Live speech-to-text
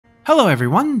Hello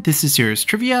everyone, this is Serious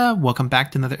Trivia. Welcome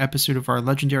back to another episode of our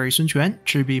legendary Sun Quan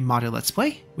Chibi modded Let's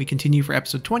Play. We continue for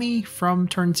episode 20 from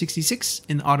turn 66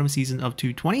 in the autumn season of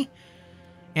 220.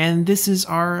 And this is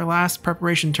our last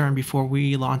preparation turn before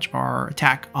we launch our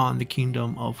attack on the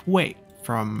Kingdom of Wei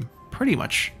from pretty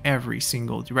much every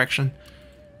single direction.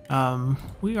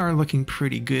 We are looking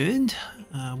pretty good.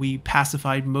 We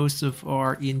pacified most of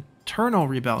our internal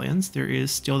rebellions. There is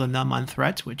still the Naman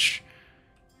threat, which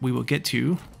we will get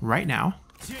to right now.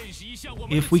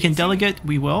 If we can delegate,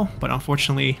 we will, but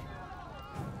unfortunately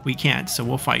we can't, so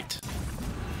we'll fight.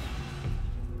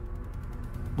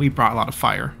 We brought a lot of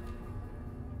fire.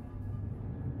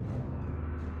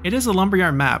 It is a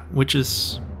lumberyard map, which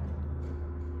is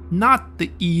not the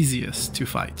easiest to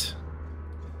fight.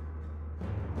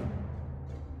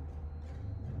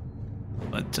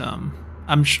 But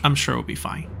I'm sure we'll be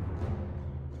fine.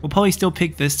 We'll probably still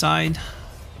pick this side.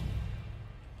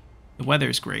 The weather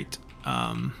is great.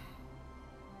 Yeah,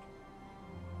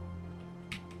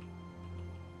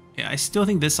 I still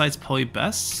think this side's probably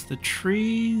best. The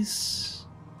trees...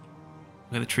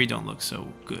 okay, the tree don't look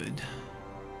so good.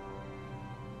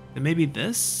 Then maybe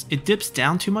this? It dips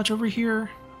down too much over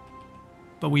here,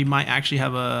 but we might actually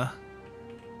have a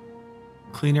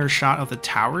cleaner shot of the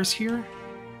towers here.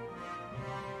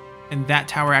 And that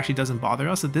tower actually doesn't bother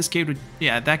us. So this gate would...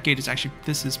 yeah, that gate is actually...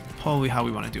 this is probably how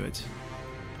we want to do it.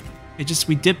 It just,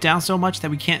 we dip down so much that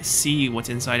we can't see what's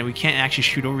inside and we can't actually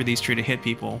shoot over these trees to hit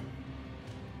people.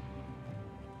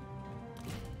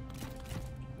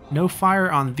 No fire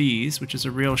on these, which is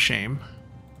a real shame.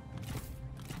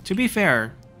 To be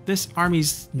fair, this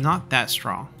army's not that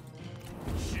strong.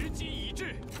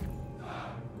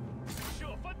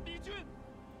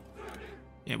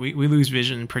 Yeah, we lose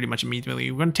vision pretty much immediately.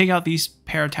 We're going to take out these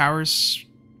pair of towers.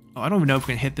 Oh, I don't even know if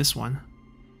we can hit this one.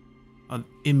 An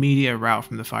immediate route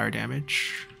from the fire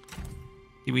damage.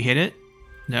 Did we hit it?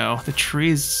 No, the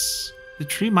tree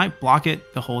might block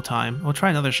it the whole time. We'll try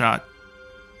another shot.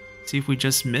 See if we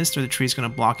just missed or the tree's gonna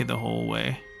block it the whole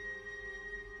way.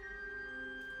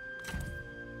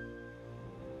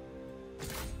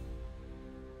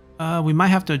 We might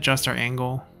have to adjust our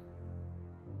angle.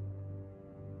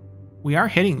 We are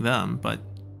hitting them, but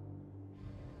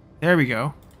there we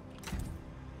go.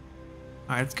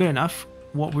 Alright, it's good enough.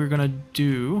 What we're gonna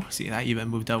do, see, that even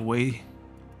moved up way.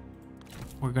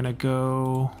 We're gonna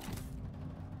go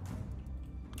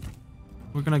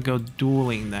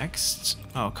dueling next.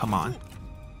 Oh, come on.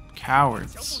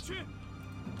 Cowards.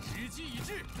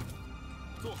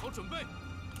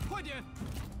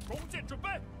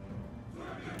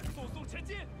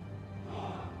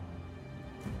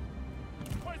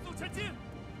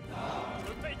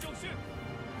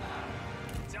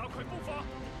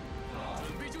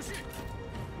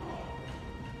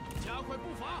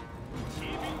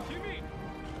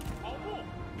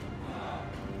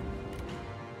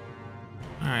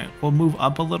 Alright, we'll move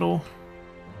up a little.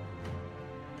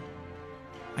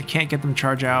 I can't get them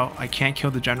charge out. I can't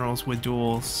kill the generals with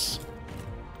duels.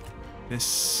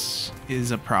 This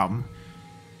is a problem.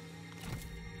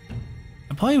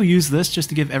 I probably will use this just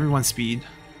to give everyone speed.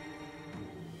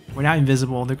 We're now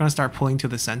invisible. They're going to start pulling to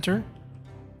the center.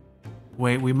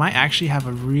 Wait, we might actually have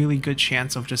a really good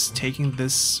chance of just taking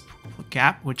this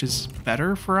gap, which is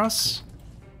better for us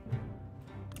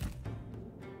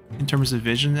in terms of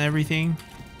vision and everything.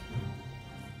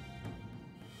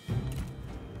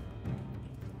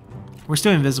 We're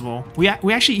still invisible. We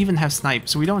actually even have snipe,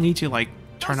 so we don't need to like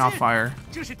turn off fire.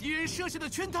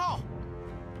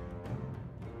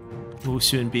 Wu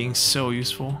Xun being so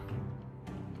useful.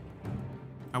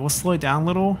 I will slow it down a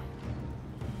little.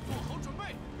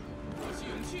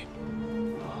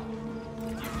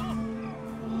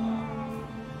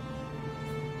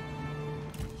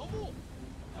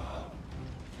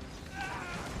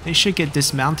 They should get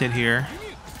dismounted here,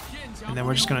 and then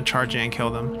we're just gonna charge in and kill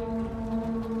them.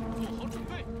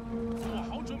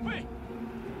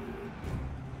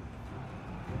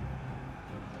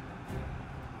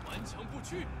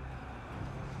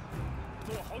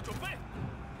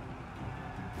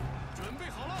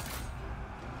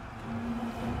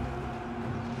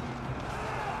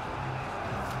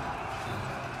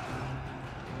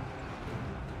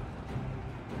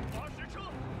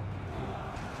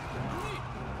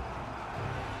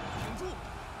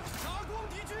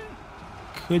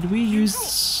 Could we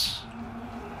use...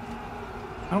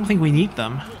 I don't think we need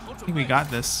them. I think we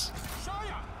got this.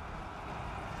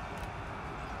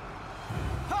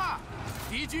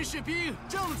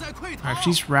 Alright, if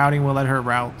she's routing, we'll let her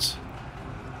route.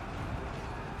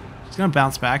 She's gonna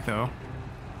bounce back though.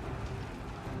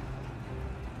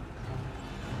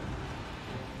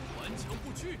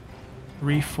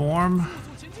 Reform.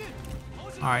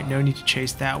 Alright, no need to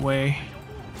chase that way.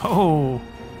 Oh!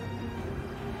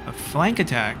 A flank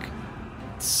attack.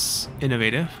 It's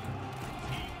innovative.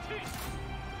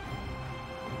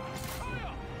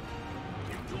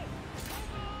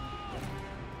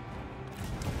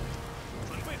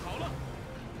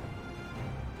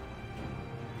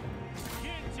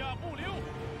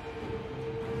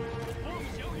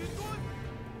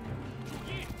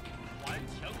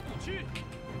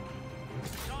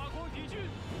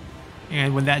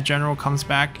 And when that general comes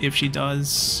back, if she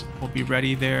does, we'll be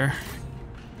ready there.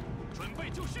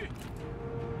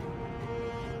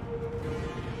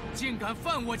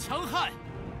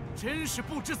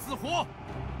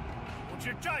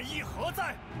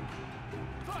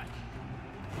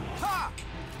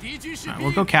 Alright,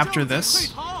 we'll go capture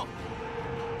this.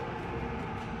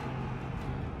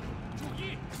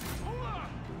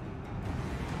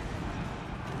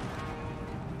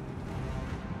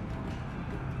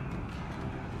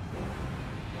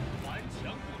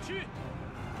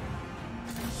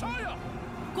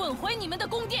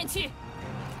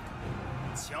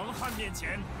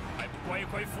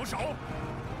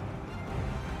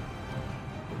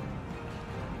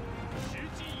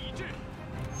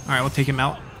 Alright, we'll take him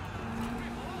out.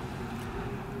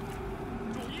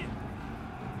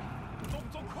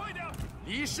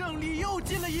 I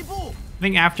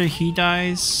think after he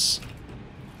dies,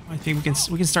 I think we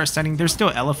can start setting. There's still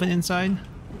an elephant inside.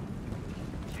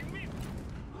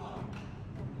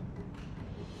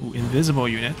 Ooh, invisible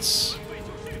units.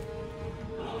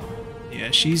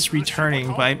 Yeah, she's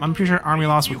returning, but I'm pretty sure army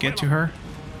loss will get to her.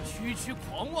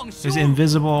 There's an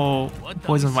invisible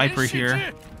poison viper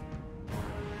here.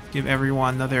 Give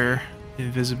everyone another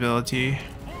invisibility.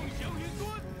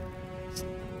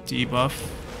 Debuff.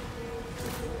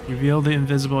 Reveal the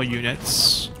invisible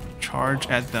units. Charge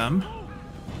at them.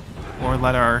 Or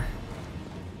let our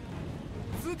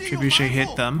trebuchet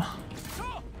hit them.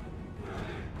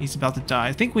 He's about to die.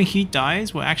 I think when he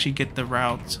dies, we'll actually get the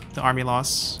route, the army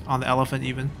loss on the elephant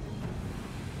even.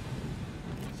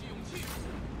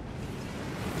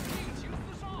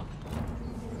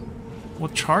 We'll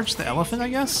charge the elephant, I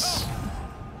guess?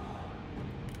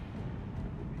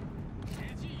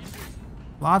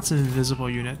 Lots of invisible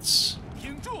units.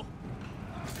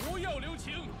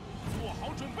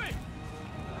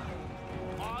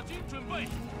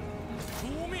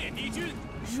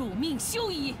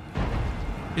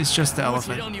 It's just the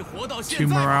elephant. 2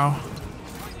 morale.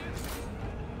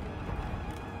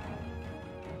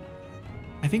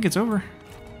 I think it's over.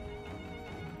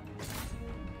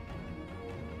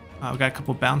 We got a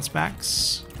couple bounce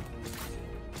backs.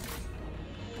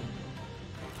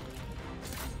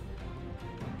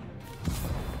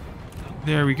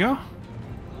 There we go.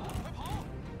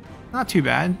 Not too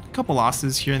bad. A couple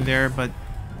losses here and there, but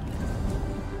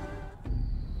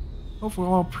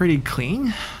overall pretty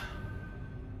clean.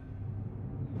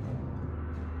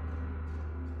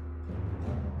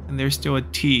 And there's still a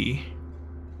T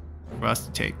for us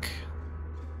to take.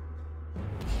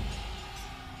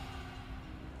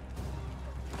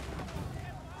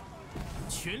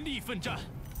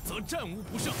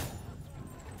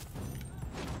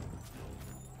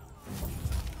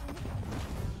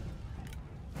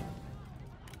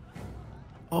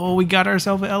 Oh, we got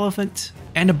ourselves an elephant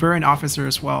and a burn officer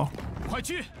as well.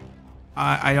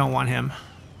 I don't want him.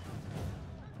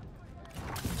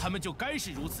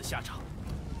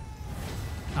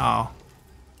 Oh.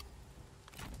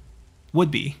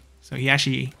 Would be. So he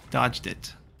actually dodged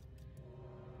it.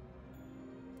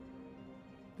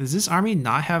 Does this army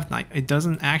not have night? It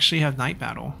doesn't actually have night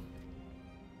battle.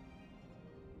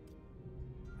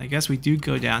 I guess we do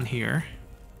go down here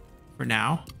for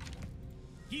now.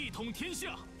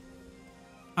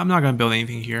 I'm not going to build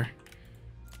anything here.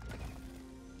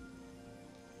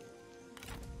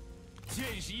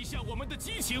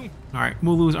 Alright,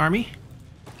 Mulu's army.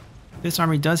 This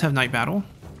army does have night battle.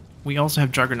 We also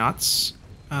have juggernauts.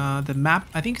 The map,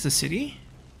 I think, is a city.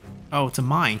 Oh, it's a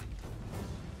mine.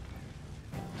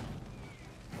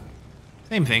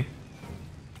 Same thing.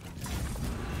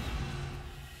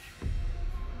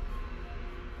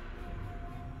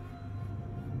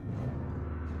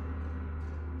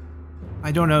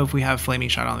 I don't know if we have flaming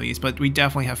shot on these, but we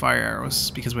definitely have fire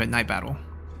arrows because we had night battle.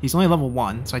 He's only level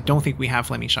 1, so I don't think we have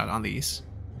flaming shot on these.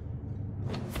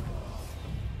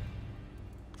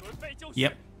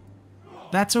 Yep.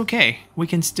 That's okay. We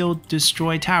can still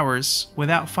destroy towers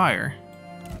without fire.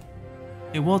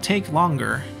 It will take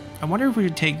longer. I wonder if we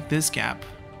would take this gap.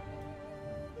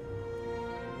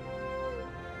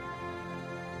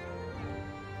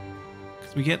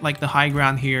 Because we get like the high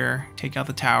ground here, take out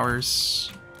the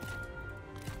towers.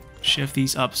 shift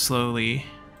these up slowly.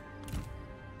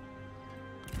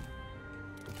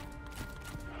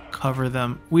 Cover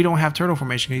them. We don't have turtle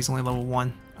formation because he's only level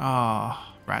 1.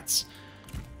 Ah, rats.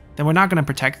 Then we're not going to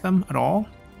protect them at all.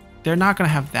 They're not going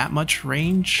to have that much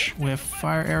range with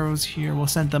fire arrows here. We'll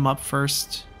send them up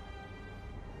first.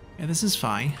 Yeah, this is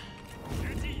fine.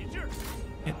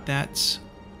 Hit that.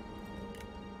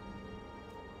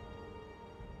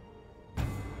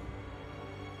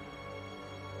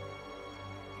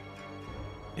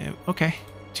 Yeah, okay.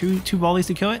 Two volleys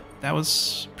to kill it. That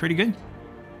was pretty good.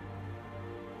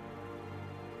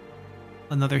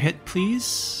 Another hit,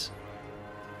 please.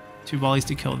 2 volleys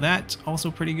to kill that.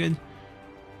 Also pretty good.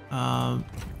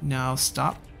 Now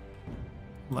stop.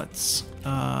 Let's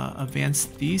advance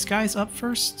these guys up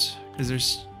first, because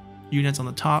there's units on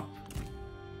the top.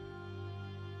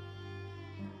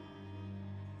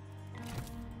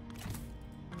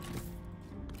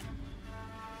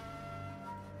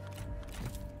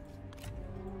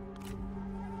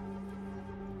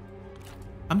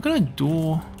 I'm gonna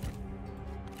duel.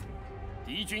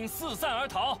 See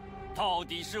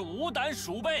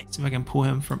if I can pull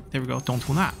him from. There we go. 董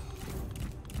图纳.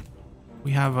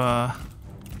 We have a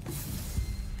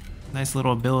nice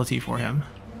little ability for him.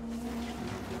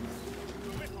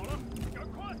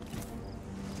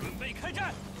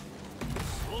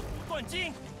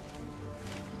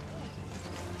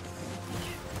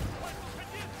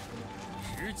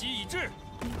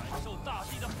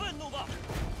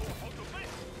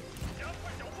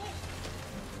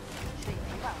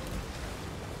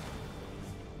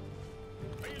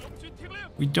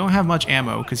 We don't have much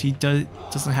ammo because he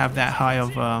doesn't have that high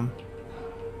of I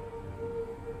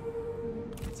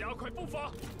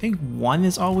think 1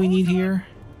 is all we need here.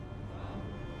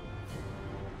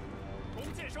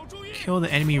 Kill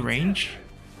the enemy range.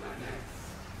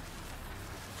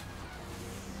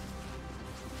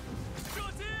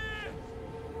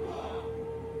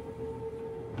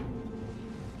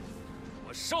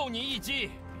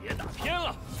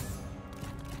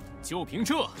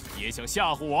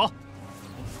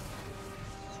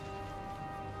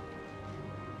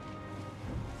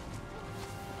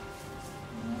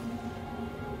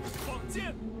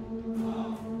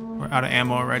 We're out of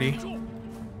ammo already.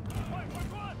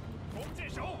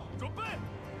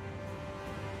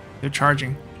 They're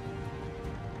charging.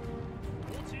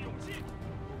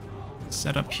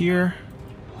 Set up here.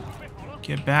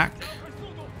 Get back.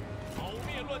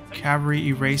 Cavalry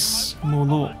erase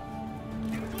Mulu.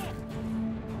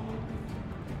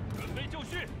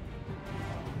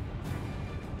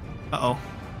 Uh-oh.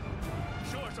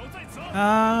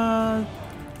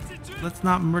 Let's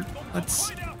not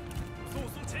let's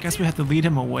guess we have to lead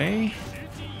him away.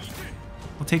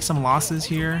 We'll take some losses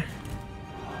here.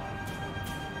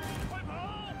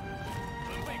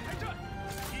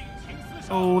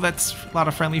 Oh, that's a lot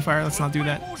of friendly fire. Let's not do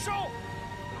that.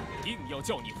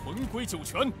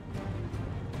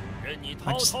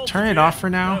 Let's turn it off for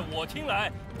now.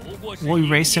 We'll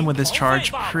erase him with this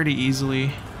charge pretty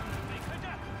easily.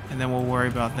 And then we'll worry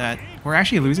about that. We're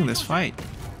actually losing this fight.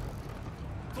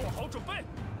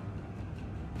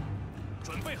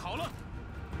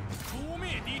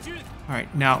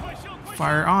 Alright, now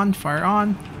fire on, fire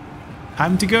on.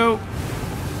 Time to go.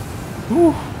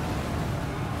 Whew.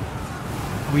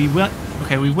 We win.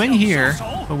 Okay, we win here,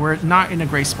 but we're not in a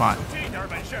great spot.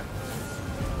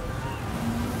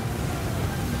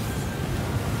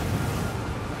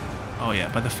 Oh yeah,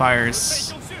 but the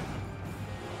fires.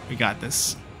 We got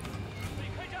this.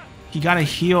 He got a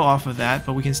heal off of that,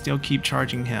 but we can still keep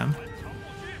charging him.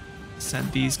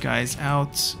 Send these guys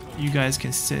out. You guys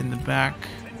can sit in the back.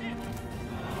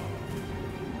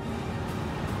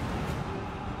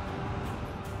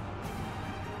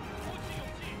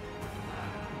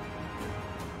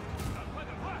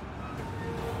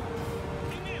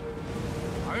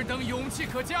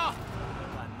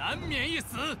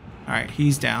 Alright,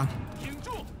 he's down.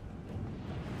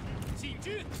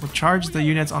 We'll charge the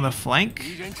units on the flank.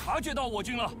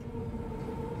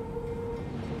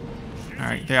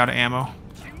 Alright, they're out of ammo.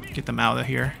 Get them out of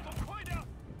here.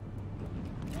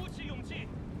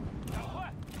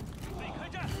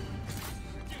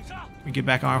 We get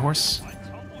back on our horse.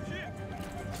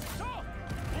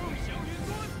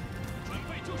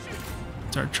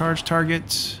 It's our charge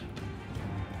target.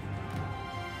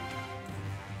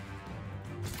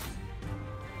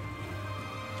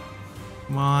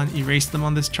 Come on, erase them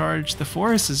on this charge. The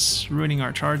forest is ruining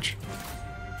our charge.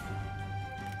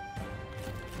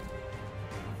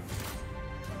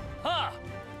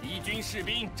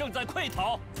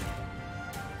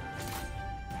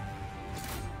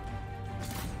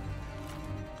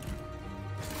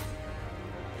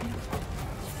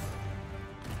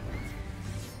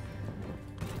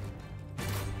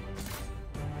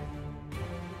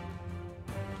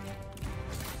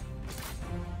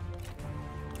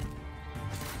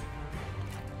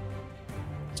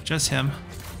 Just him.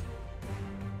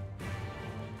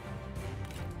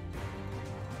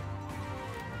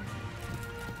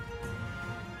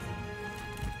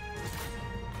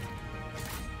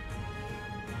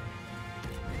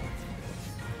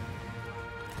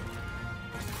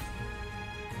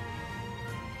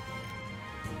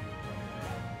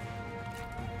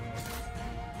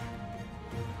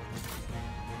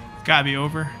 Gotta be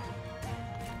over.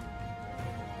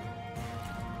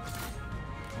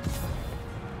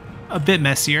 A bit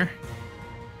messier.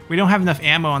 We don't have enough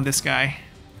ammo on this guy.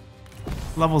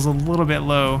 Level's a little bit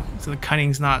low, so the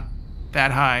cunning's not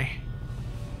that high.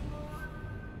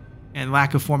 And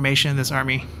lack of formation in this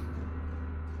army.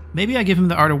 Maybe I give him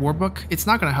the Art of War book. It's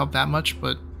not going to help that much,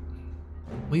 but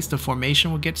at least the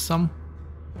formation will get some.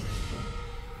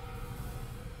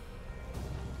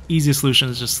 Easiest solution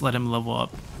is just let him level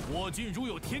up.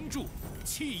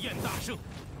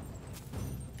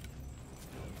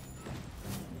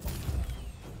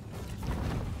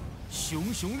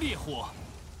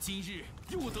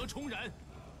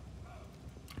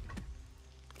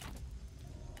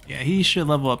 Yeah, he should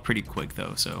level up pretty quick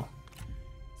though, so.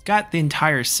 He's got the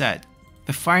entire set.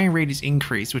 The firing rate is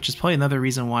increased, which is probably another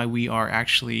reason why we are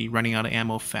actually running out of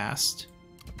ammo fast.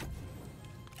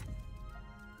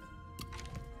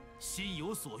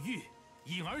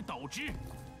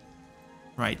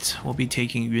 Right, we'll be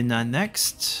taking Yunnan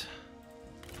next.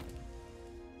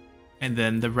 And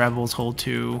then the rebels hold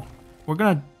 2. We're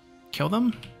gonna kill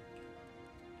them.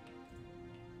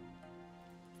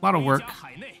 A lot of work,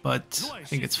 but I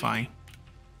think it's fine.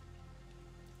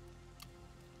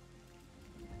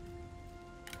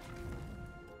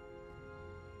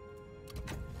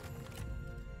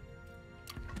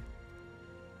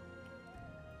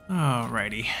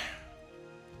 Alrighty.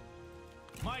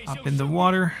 Up in the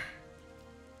water.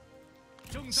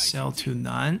 Sail to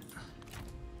Nan.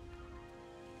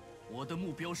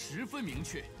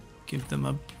 Give them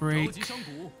a break.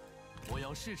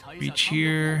 Reach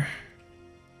here.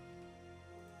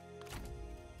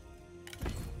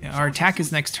 Yeah, our attack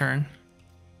is next turn.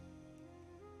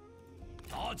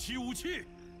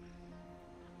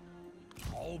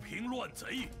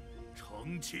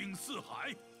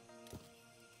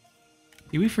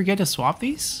 Did we forget to swap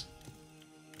these?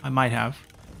 I might have.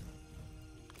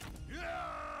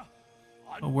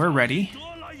 But we're ready.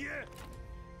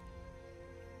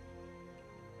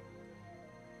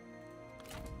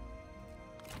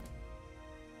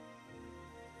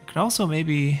 Could also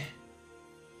maybe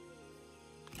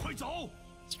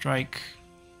strike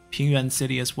Pingyuan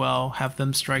City as well. Have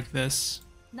them strike this.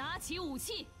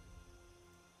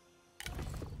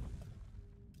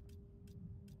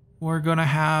 We're gonna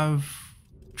have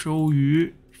Zhou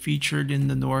Yu featured in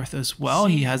the north as well.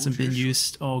 He hasn't been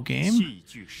used all game.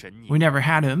 We never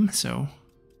had him, so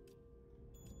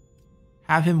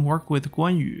have him work with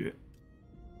Guan Yu.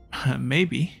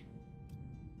 Maybe.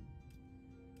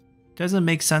 Doesn't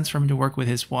make sense for him to work with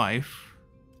his wife.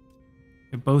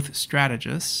 They're both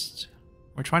strategists.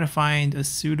 We're trying to find a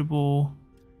suitable...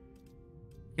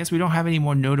 I guess we don't have any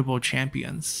more notable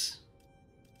champions.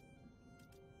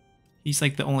 He's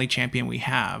like the only champion we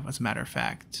have, as a matter of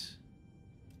fact.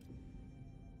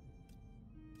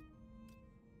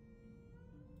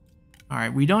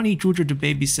 Alright, we don't need Zhuzhe to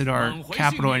babysit our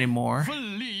capital anymore.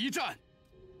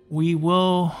 We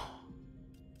will...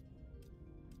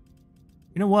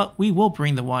 You know what? We will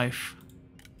bring the wife.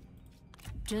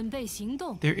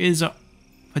 There is a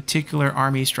particular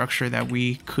army structure that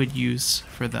we could use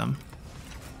for them.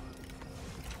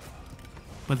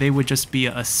 But they would just be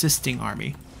an assisting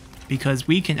army. Because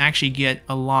we can actually get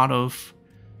a lot of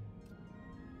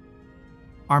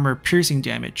armor piercing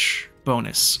damage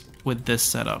bonus with this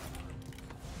setup.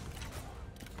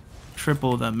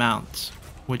 Triple the amount,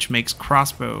 which makes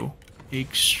crossbow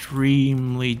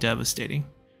extremely devastating.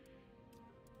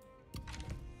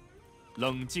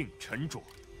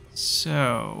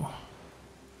 So...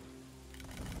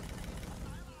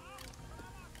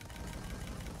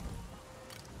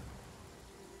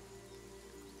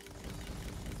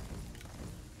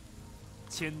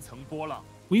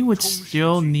 we would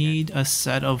still need a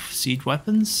set of siege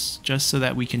weapons, just so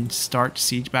that we can start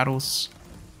siege battles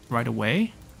right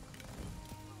away.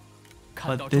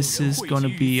 But this is going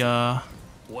to be a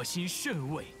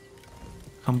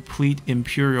complete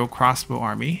Imperial crossbow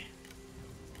army.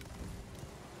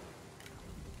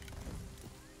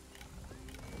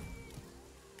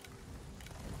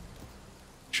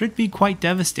 Should be quite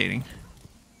devastating.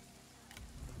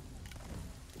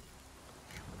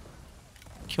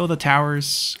 Kill the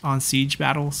towers on siege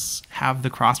battles, have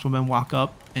the crossbowmen walk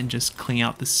up and just clean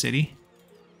out the city.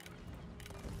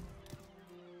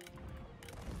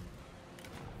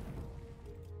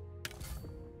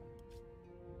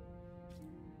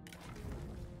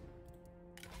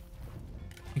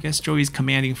 guess Joey's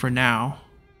commanding for now.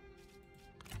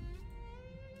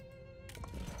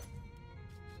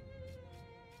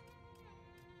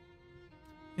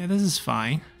 Yeah, this is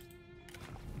fine.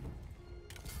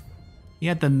 He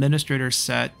had the administrator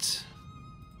set.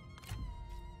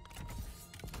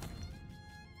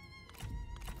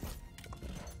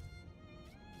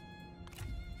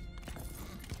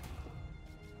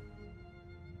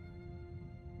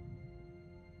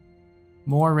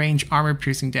 More range armor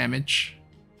piercing damage.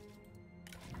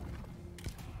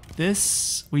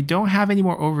 This, we don't have any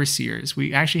more overseers.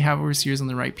 We actually have overseers on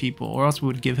the right people, or else we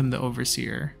would give him the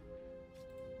overseer.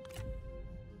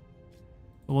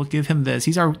 But we'll give him this.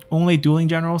 He's our only dueling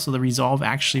general, so the resolve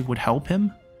actually would help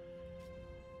him.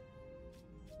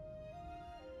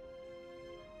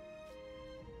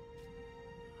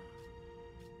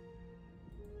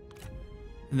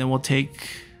 And then we'll take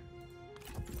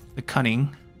the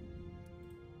cunning.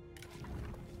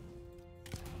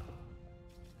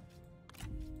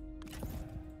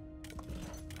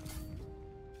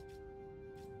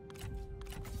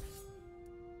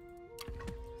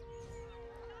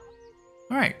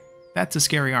 Alright, that's a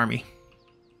scary army.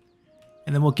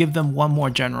 And then we'll give them one more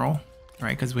general,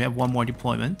 right? Because we have one more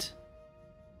deployment.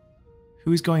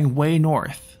 Who's going way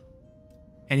north?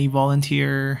 Any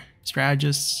volunteer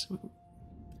strategists?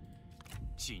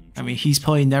 I mean, he's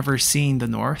probably never seen the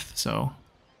north, so...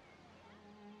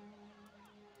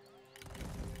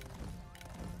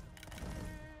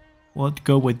 we'll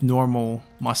go with normal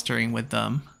mustering with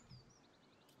them.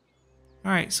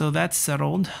 Alright, so that's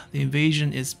settled. The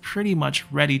invasion is pretty much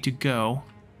ready to go.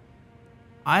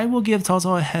 I will give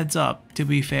Toto a heads up, to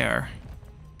be fair.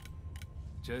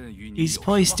 He's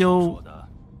probably still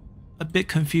a bit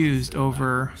confused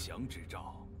over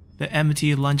the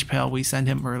empty lunch pail we sent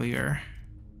him earlier.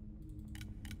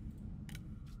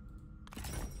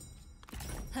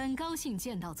 很高兴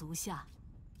见到足下。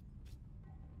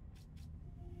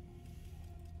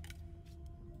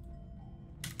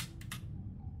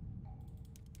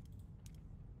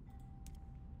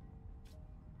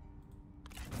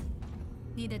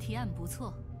 你的提案不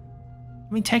错。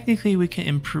 I mean, technically we can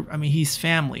improve. I mean, he's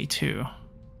family too.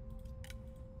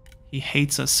 He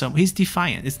hates us so. He's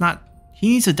defiant. It's not. He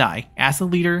needs to die. As the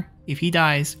leader, if he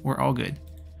dies, we're all good.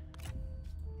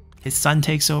 His son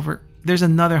takes over. There's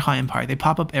another high empire. They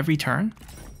pop up every turn.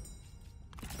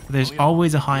 There's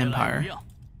always a high empire.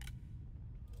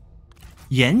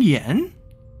 Yan Yan?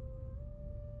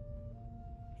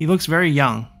 He looks very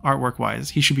young, artwork-wise.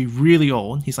 He should be really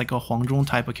old. He's like a Huangzhong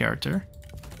type of character.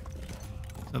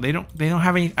 So they don't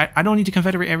have any. I don't need to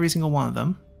confederate every single one of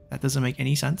them. That doesn't make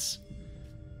any sense.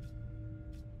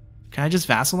 Can I just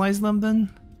vassalize them then?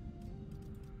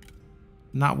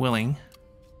 Not willing.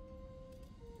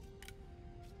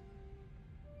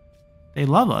 They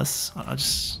love us. I'll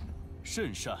just...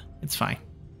 It's fine.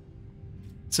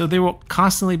 So there will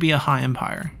constantly be a high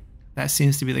empire. That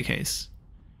seems to be the case.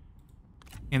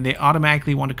 And they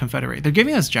automatically want to confederate. They're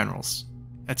giving us generals.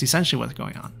 That's essentially what's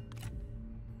going on.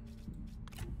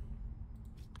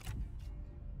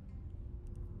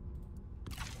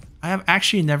 I have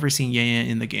actually never seen Yan Yan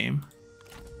in the game.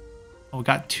 Oh, we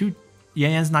got two.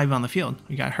 Yan Yan's not even on the field.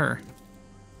 We got her.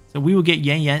 So we will get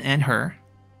Yan Yan and her.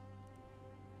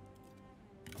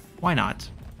 Why not?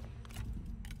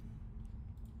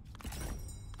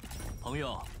 朋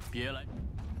友，别来！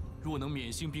若能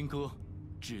免兴兵戈，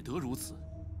只得如此。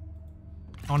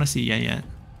 I want to see Yan Yan.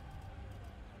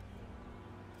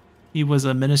 He was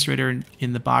administrator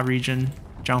in the Ba region.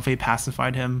 Zhang Fei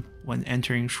pacified him when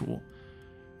entering Shu.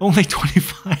 Only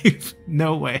 25?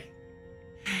 No way.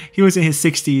 He was in his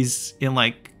 60s in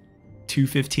like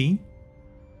 215.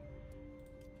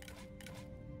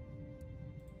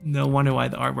 No wonder why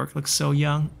the artwork looks so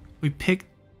young. We picked...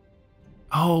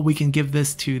 Oh, we can give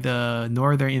this to the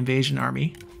Northern Invasion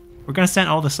Army. We're going to send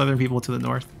all the southern people to the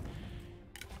north.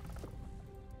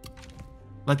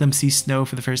 Let them see snow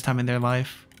for the first time in their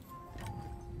life.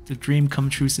 It's a dream come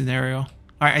true scenario.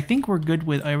 Alright, I think we're good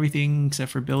with everything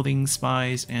except for building,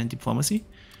 spies, and diplomacy.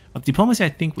 Of diplomacy, I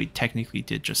think we technically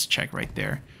did just check right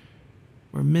there.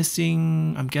 We're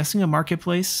missing, I'm guessing, a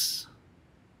marketplace.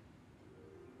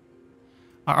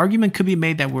 Our argument could be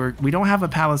made that we don't have a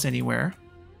palace anywhere.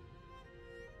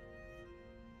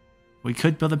 We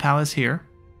could build a palace here.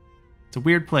 It's a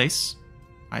weird place.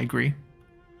 I agree.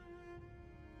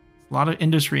 A lot of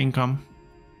industry income.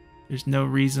 There's no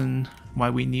reason why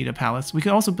we need a palace. We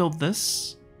could also build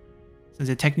this, since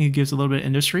it technically gives a little bit of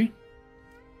industry.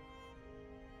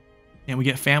 And we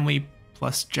get family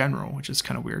plus general, which is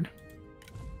kind of weird.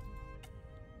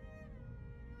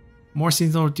 More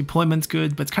seasonal deployment's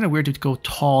good, but it's kind of weird to go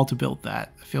tall to build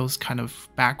that. It feels kind of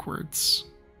backwards.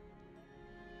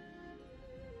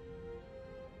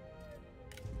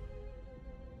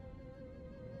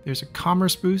 There's a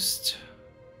commerce boost.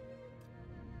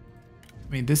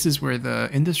 I mean, this is where the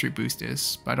industry boost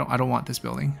is, but I don't want this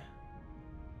building.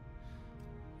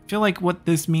 I feel like what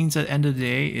this means at the end of the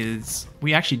day is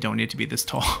we actually don't need to be this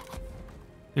tall.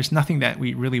 There's nothing that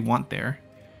we really want there.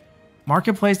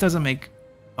 Marketplace doesn't make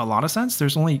a lot of sense.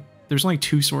 There's only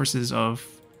 2 sources of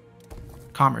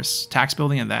commerce, tax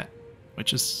building and that,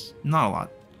 which is not a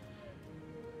lot.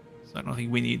 So I don't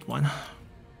think we need one.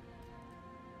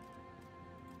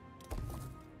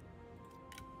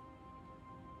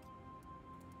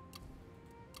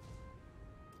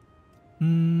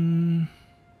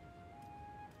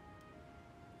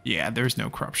 Yeah, there's no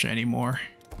corruption anymore.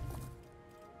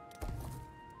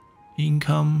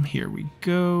 Income, here we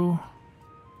go.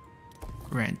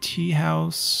 Grand Tea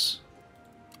House.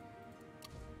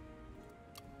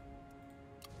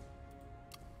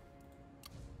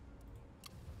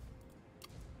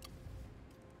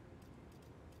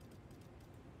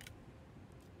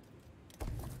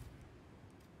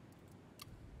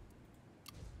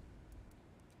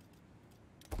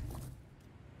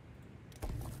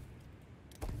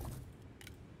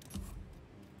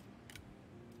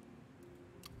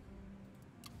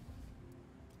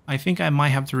 I think I might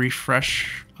have to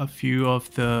refresh a few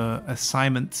of the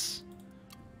assignments,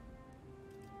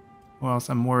 or else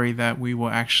I'm worried that we will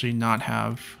actually not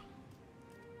have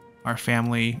our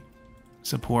family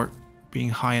support being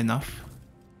high enough.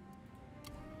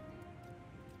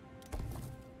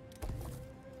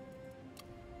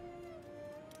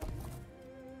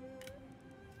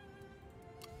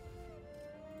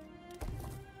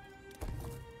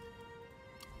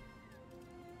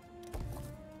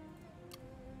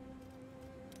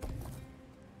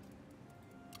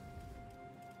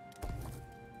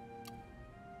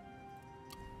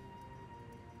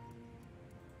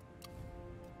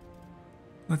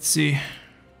 Let's see.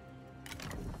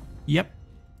 Yep.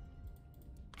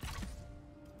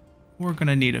 We're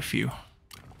gonna need a few.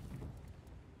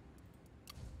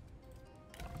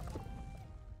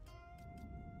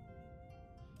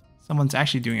 Someone's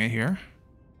actually doing it here.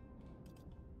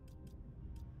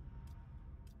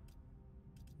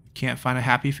 Can't find a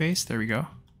happy face. There we go.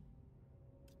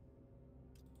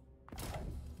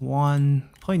 1.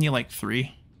 Probably need like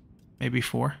 3. Maybe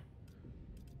 4.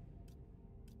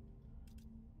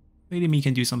 Lady Me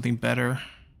can do something better.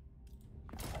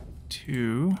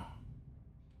 2.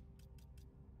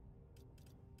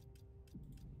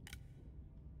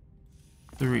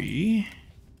 3.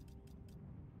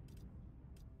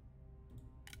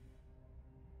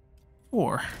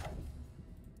 4.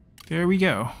 There we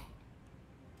go.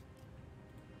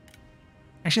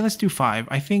 Actually, let's do 5.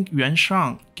 I think Yuan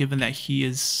Shang, given that he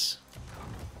is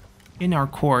in our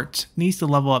court, needs to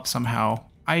level up somehow.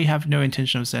 I have no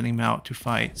intention of sending him out to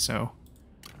fight, so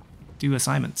do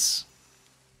assignments.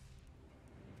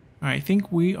 Alright, I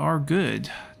think we are good.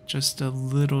 Just a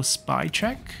little spy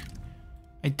check.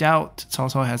 I doubt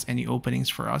Cao Cao has any openings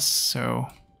for us, so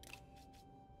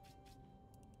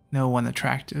no one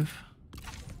attractive.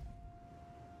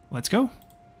 Let's go.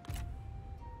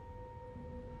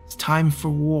 It's time for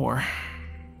war.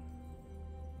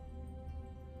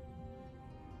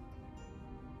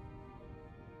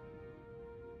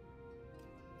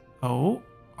 Oh,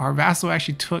 our vassal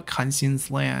actually took Han Xin's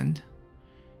land.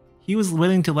 He was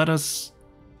willing to let us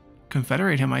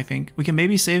confederate him, I think. We can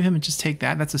maybe save him and just take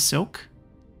that. That's a silk.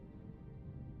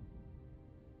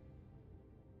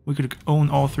 We could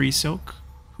own all 3 silk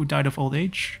who died of old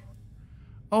age.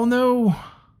 Oh no!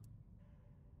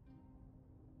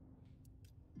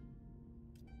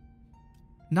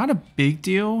 Not a big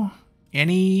deal.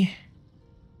 Any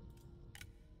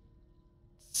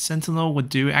Sentinel would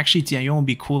do. Actually, Jianyong would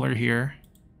be cooler here.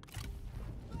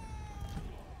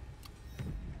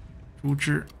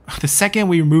 The second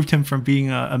we removed him from being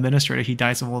an administrator, he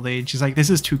dies of old age. He's like,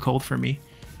 this is too cold for me.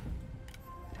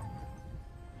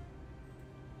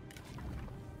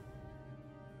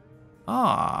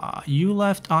 Ah, you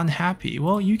left unhappy.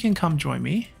 Well, you can come join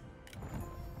me.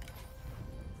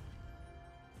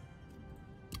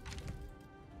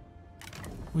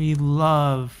 We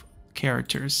love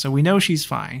characters, so we know she's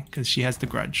fine because she has the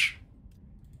grudge.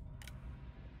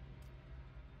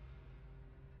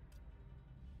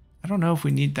 I don't know if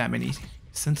we need that many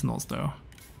sentinels though.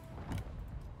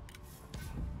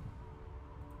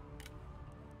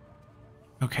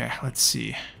 Okay, let's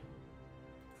see.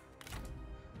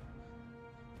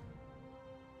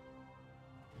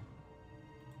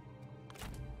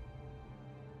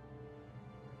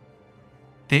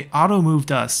 They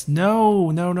auto-moved us. No.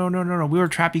 We were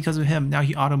trapped because of him. Now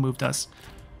he auto-moved us.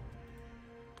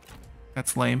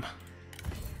 That's lame.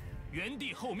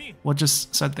 We'll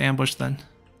just set the ambush then.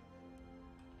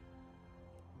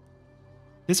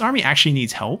 This army actually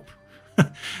needs help.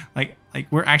 like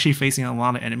we're actually facing a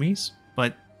lot of enemies,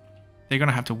 but they're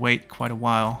gonna have to wait quite a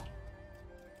while.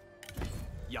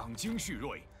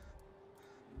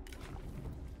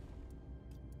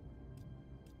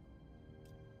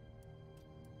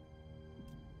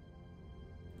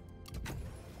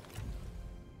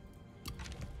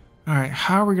 Alright,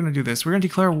 how are we gonna do this? We're gonna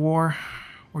declare war.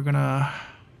 We're gonna...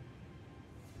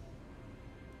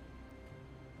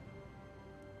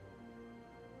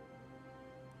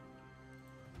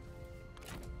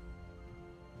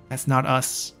 That's not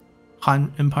us.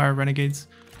 Han Empire Renegades.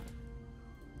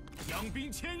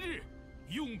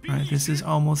 Alright, this is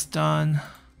almost done.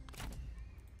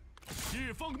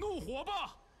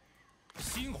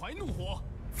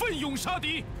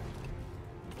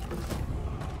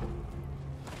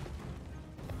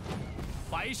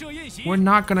 We're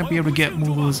not gonna be able to get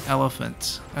Mulu's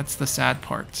elephant. That's the sad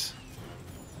part.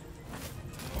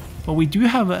 But we do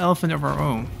have an elephant of our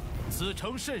own. So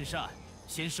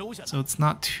it's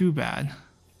not too bad.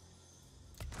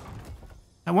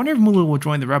 I wonder if Mulu will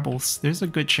join the rebels. There's a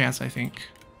good chance, I think.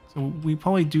 So we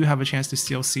probably do have a chance to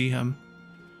still see him.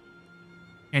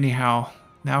 Anyhow,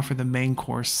 now for the main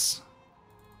course.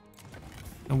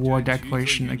 The war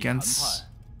declaration against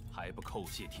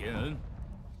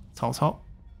Cao Cao.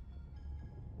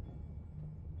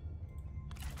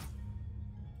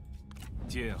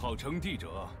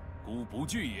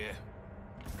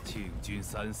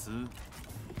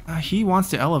 He wants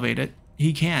to elevate it.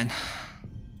 He can.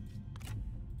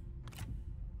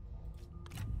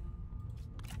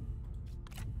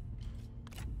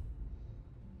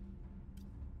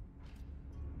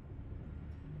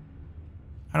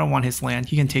 I don't want his land.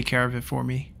 He can take care of it for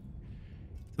me.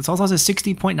 So it's also a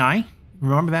 60.9.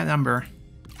 Remember that number.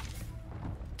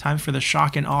 Time for the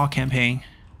shock and awe campaign.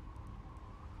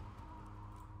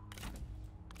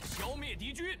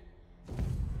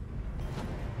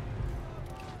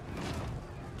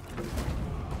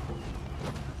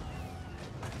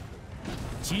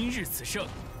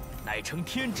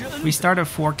 We start at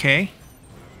 4K.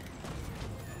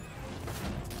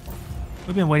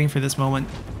 We've been waiting for this moment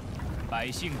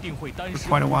for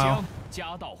quite a while.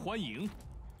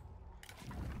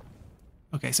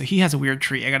 Okay, so he has a weird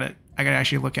tree. I gotta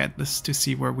actually look at this to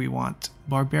see where we want.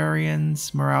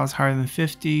 Barbarians, morale is higher than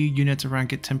 50, units around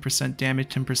get 10%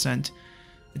 damage, 10%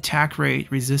 attack rate,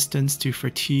 resistance to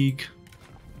fatigue.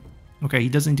 Okay, he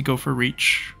doesn't need to go for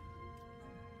reach.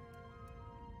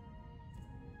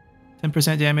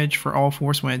 10% damage for all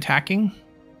force when attacking.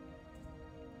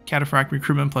 Cataphract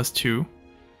recruitment +2.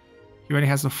 He already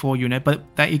has the full unit, but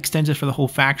that extends it for the whole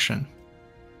faction.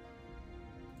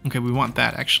 Okay, we want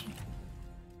that actually.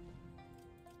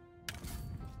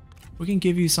 We can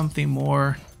give you something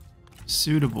more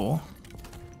suitable.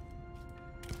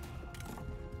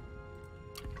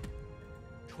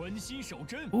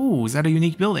 Ooh, is that a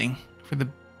unique building for the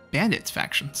bandits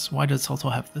factions? Why does Cao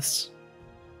Cao have this?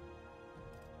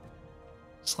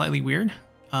 Slightly weird.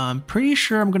 I'm pretty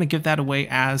sure I'm going to give that away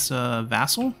as a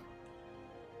vassal.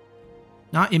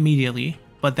 Not immediately,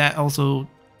 but that also,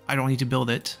 I don't need to build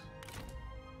it.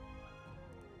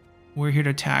 We're here to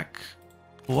attack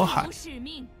Bohai.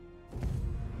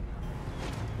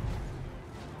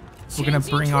 We're going to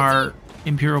bring our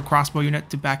Imperial crossbow unit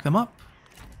to back them up.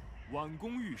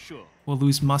 We'll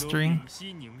lose mustering.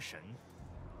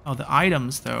 Oh, the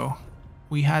items though.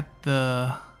 We had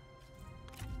the...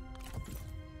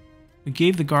 We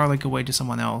gave the garlic away to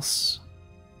someone else.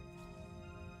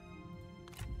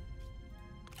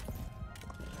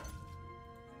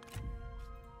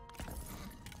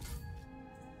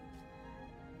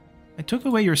 I took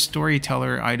away your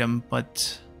storyteller item,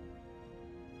 but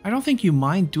I don't think you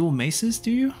mind dual maces, do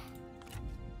you?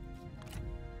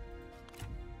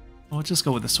 Well, let's just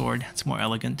go with the sword. It's more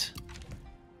elegant.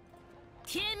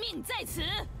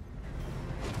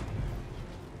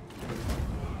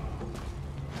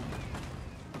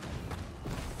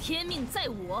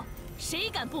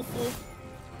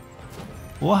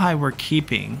 Bohai we're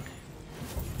keeping.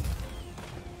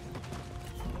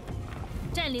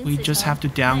 We just have to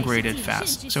downgrade it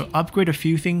fast. So upgrade a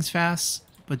few things fast,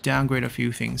 but downgrade a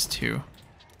few things too.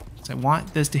 So I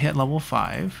want this to hit level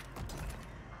 5.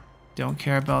 Don't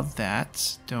care about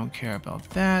that. Don't care about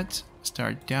that.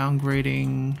 Start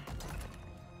downgrading.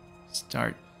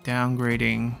 Start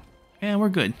downgrading. And we're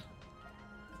good.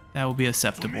 That will be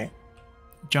acceptable.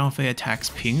 Zhang Fei attacks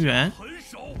Pingyuan.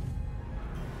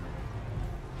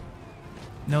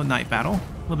 No night battle.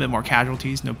 A little bit more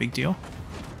casualties, no big deal.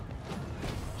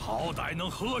 好歹能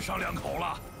喝上两口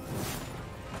了。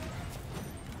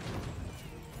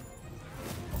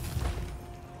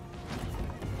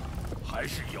还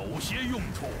是有些用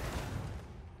处。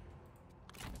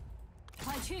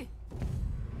快去！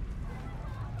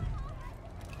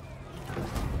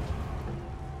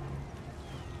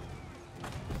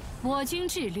我军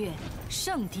智略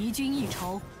胜敌军一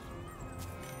筹。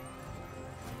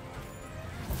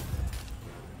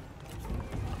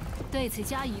对此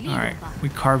加以利用 Alright, 吧。 we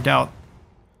carved out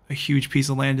a huge piece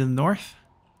of land in the north.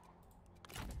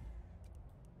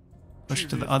 Push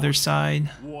to the other side.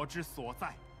 我之所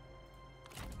在。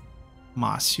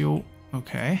 Ma Xiu.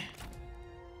 Okay.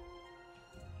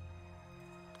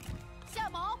 下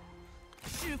毛，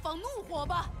释放怒火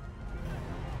吧！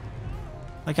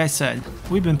 Like I said,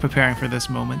 we've been preparing for this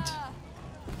moment.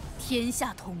 天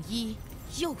下统一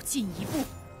又进一步。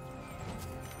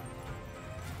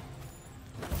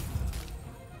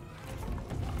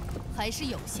还是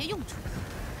有些用处。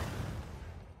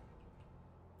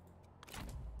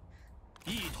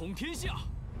一统天下。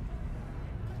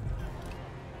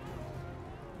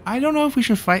 I don't know if we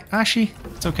should fight. Actually,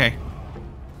 it's okay.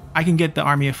 I can get the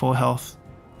army at full health.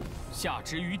 下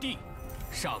之于地，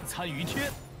上参于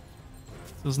天。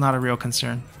 So it's not a real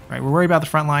concern. Right, we're worried about the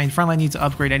front line. Front line needs to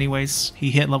upgrade anyways.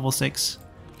 He hit level 6.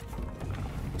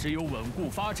 只有稳固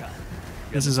发展。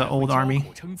 This is an old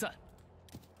army. 称赞。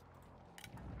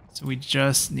 So we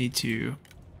just need to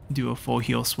do a full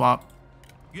heal swap.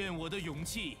 愿我的勇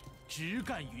气直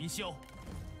干云霄。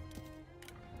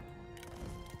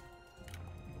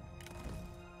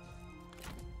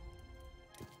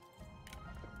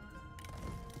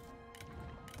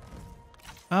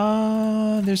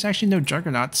 There's actually no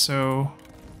Juggernaut, so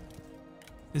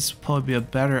this will probably be a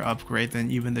better upgrade than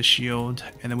even the shield.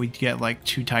 And then we get like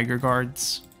 2 Tiger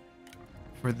Guards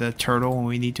for the turtle when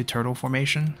we need to turtle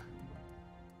formation.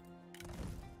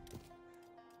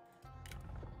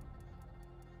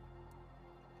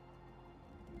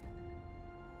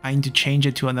 I need to change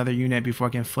it to another unit before I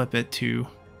can flip it to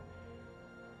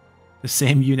the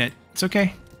same unit. It's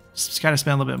okay. Just gotta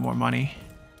spend a little bit more money.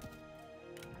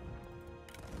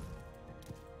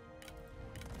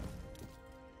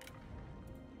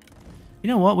 You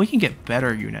know what? We can get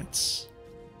better units.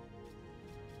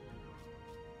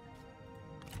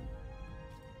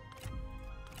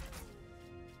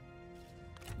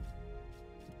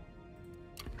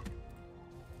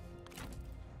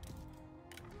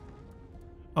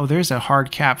 Oh, there's a hard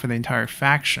cap for the entire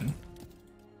faction.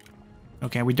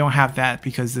 Okay, we don't have that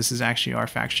because this is actually our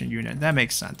faction unit. That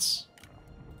makes sense.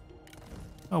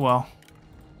 Oh well.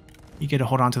 You get to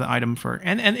hold on to the item for...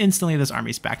 And instantly this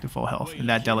army's back to full health. And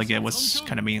that delegate was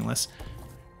kind of meaningless.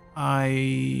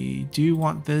 I do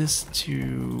want this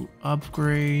to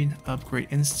upgrade. Upgrade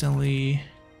instantly.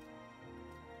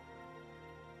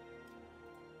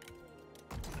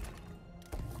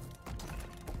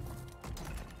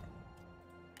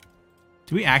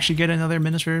 Do we actually get another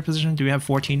administrator position? Do we have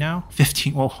 14 now?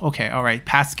 15. Well, okay. All right.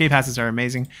 Escape passes are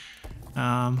amazing.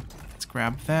 Let's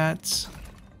grab that.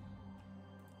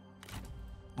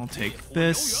 We'll take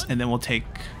this, and then we'll take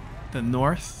the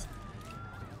north.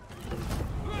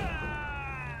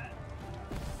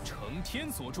 承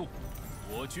天所助，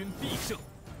我军必胜。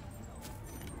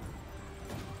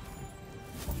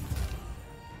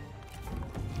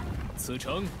此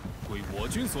城归我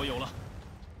军所有了。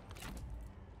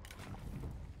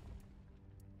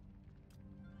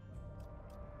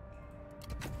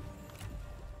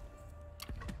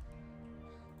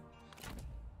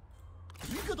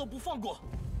一个都不放过。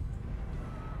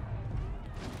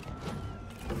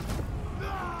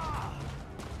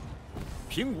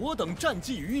 凭我等战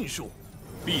绩与运数，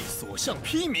必所向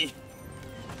披靡。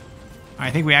 I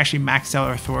think we actually maxed out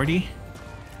our authority.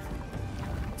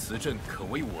 此阵可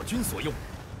为我军所用。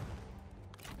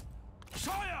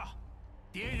杀呀！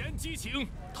点燃激情，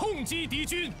痛击敌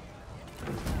军。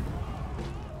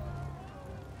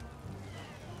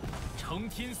承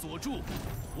天所助，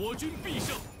我军必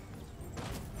胜。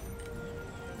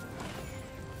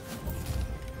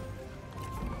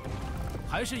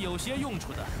还是有些用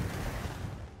处的。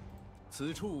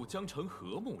 此处将成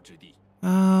和睦之地。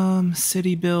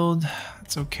City build.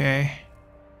 It's okay.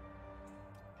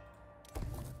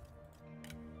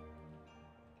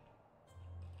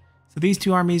 So these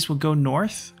 2 armies will go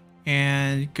north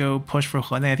and go push for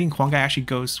Hunan. I think Huanggai actually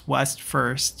goes west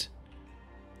first.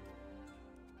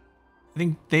 I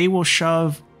think they will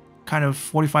shove kind of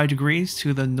 45 degrees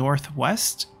to the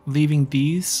northwest, leaving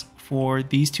these for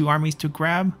these 2 armies to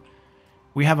grab.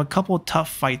 We have a couple tough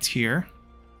fights here.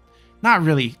 Not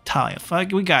really tough.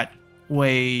 Like, we got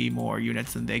way more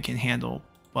units than they can handle,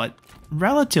 but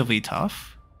relatively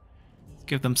tough.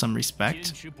 Give them some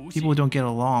respect. People who don't get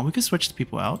along, we could switch the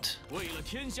people out.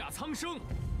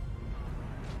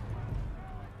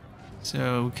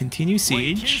 So continue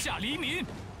siege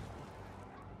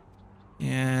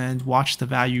and watch the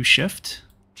value shift.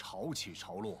 I'm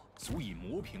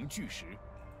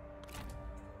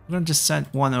gonna just send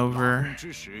one over.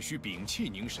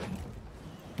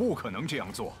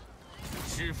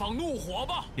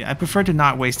 Yeah, I prefer to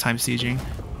not waste time sieging.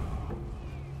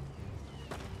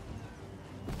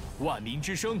 We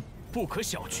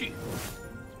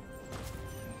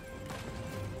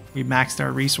maxed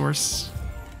our resource.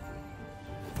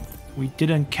 We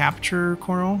didn't capture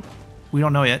Coral. We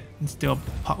don't know yet. It's still.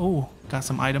 Oh, got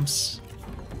some items.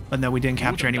 But no, we didn't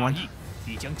capture anyone.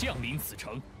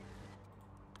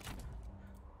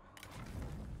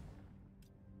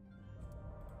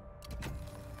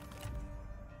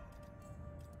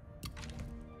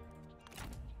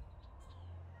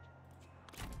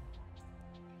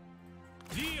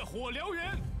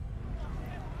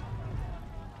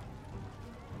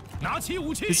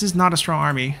 This is not a strong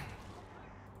army.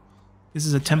 This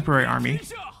is a temporary army.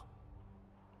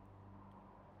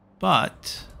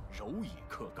 But it's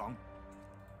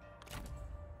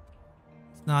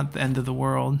not the end of the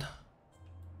world.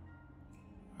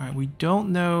 Alright, we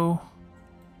don't know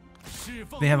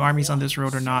if they have armies on this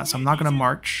road or not, so I'm not gonna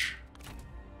march.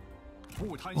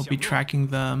 We'll be tracking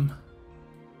them.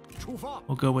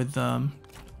 We'll go with them.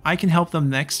 I can help them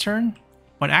next turn,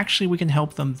 but actually we can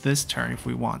help them this turn if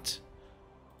we want.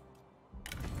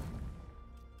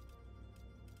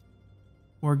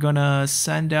 We're gonna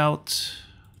send out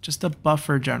just a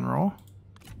buffer general.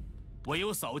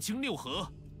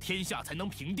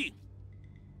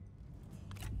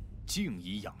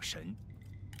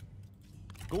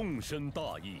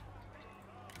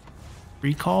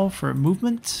 Recall for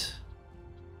movement.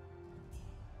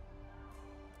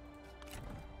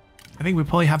 I think we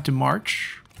probably have to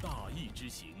march.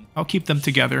 I'll keep them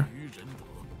together.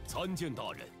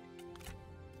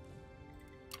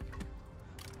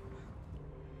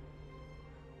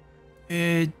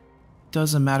 It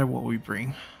doesn't matter what we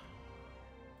bring.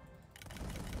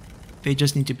 They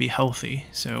just need to be healthy,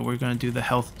 so we're going to do the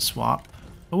health swap.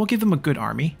 But we'll give them a good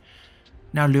army.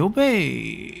 Now Liu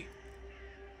Bei...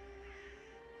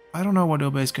 I don't know what Liu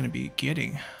Bei is going to be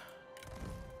getting.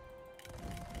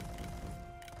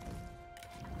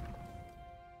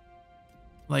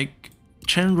 Like,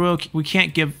 Chen Royal, we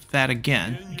can't give that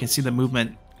again. You can see the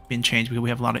movement being changed because we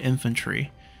have a lot of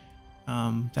infantry.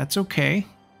 That's okay.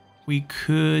 We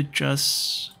could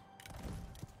just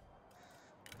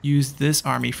use this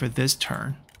army for this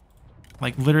turn.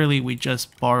 Like, literally, we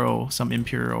just borrow some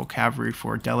Imperial cavalry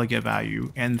for delegate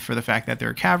value and for the fact that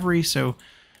they're cavalry, so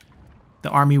the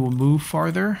army will move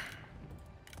farther.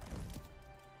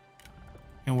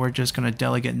 And we're just going to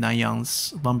delegate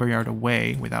Nanyang's lumberyard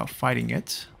away without fighting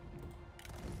it.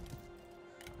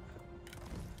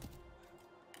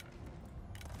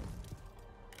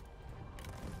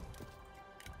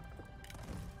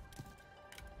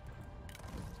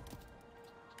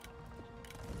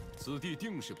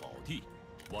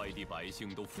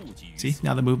 See,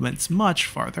 now the movement's much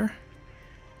farther.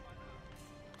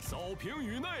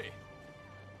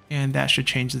 And that should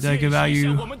change the delegate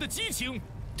value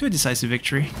to a decisive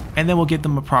victory. And then we'll get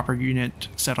them a proper unit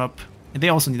set up. And they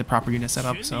also need a proper unit set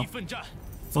up, so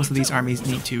most of these armies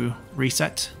need to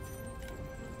reset.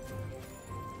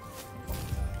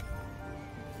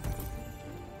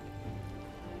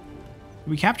 Did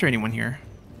we capture anyone here?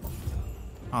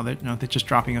 Oh, no, they're just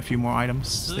dropping a few more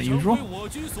items as usual.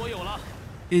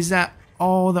 Is that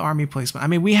all the army placement? I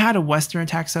mean, we had a western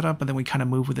attack set up, but then we kind of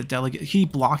moved with the delegate. He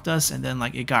blocked us, and then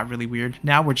like it got really weird.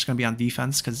 Now we're just going to be on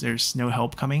defense because there's no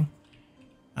help coming.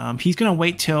 He's going to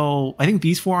wait till... I think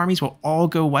these four armies will all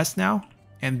go west now,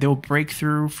 and they'll break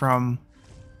through from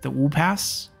the Wu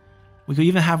Pass. We could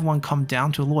even have one come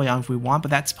down to Luoyang if we want, but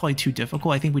that's probably too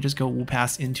difficult. I think we just go Wu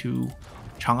Pass into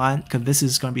Chang'an, because this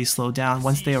is going to be slowed down.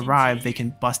 Once they arrive, they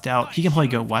can bust out. He can probably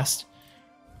go west.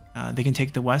 They can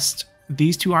take the west.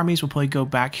 These two armies will probably go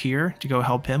back here to go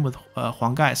help him with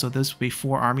Huang Gai. So this will be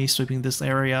four armies sweeping this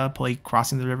area, probably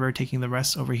crossing the river, taking the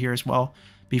rest over here as well,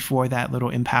 before that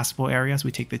little impassable area. So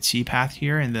we take the Qi path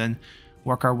here and then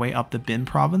work our way up the Bin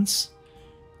province.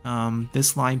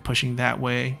 This line pushing that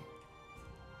way.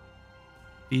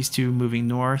 These two moving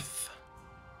north.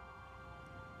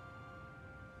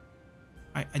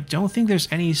 I don't think there's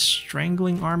any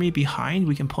strangling army behind.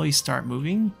 We can probably start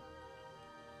moving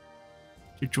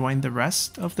to join the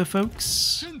rest of the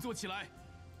folks.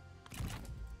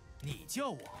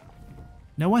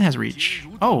 No one has reach.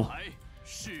 Oh,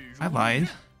 I lied.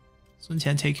 Sun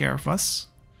Qian take care of us.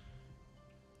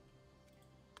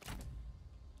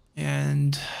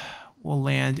 And we'll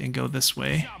land and go this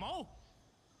way.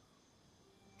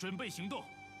 准备行动。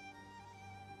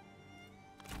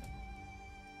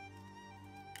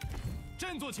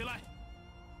振作起来！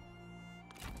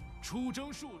出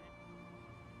征数日。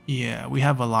Yeah, we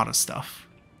have a lot of stuff.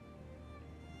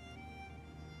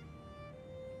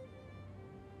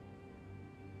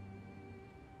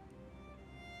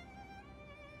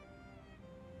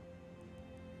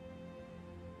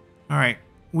 All right,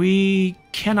 we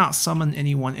cannot summon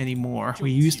anyone anymore.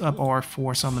 We used up our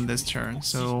 4 summon this turn,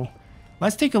 so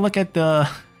let's take a look at the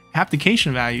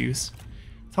application values.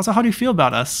 Tasa, how do you feel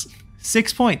about us?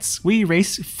 6 points. We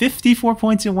erased 54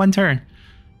 points in 1 turn.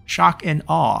 Shock and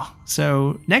awe.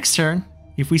 So next turn,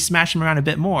 if we smash him around a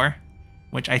bit more,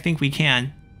 which I think we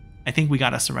can, I think we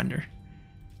gotta surrender.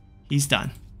 He's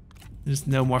done. There's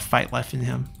no more fight left in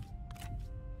him.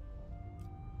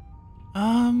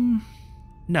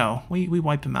 No, we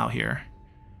wipe him out here.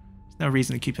 There's no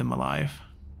reason to keep him alive.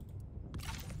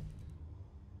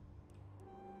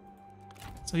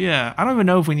 So yeah, I don't even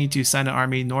know if we need to send an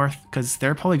army north, because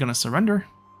they're probably going to surrender.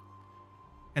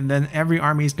 And then every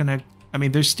army is going to... I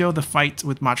mean, there's still the fight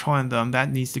with Ma Chuan and them.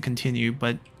 That needs to continue,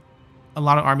 but a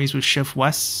lot of armies would shift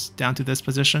west down to this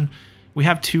position. We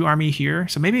have 2 army here,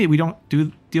 so maybe we don't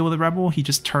deal with the rebel. He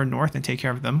just turn north and take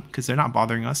care of them, because they're not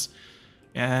bothering us.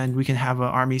 And we can have an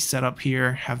army set up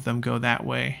here, have them go that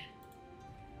way.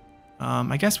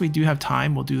 I guess we do have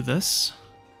time. We'll do this.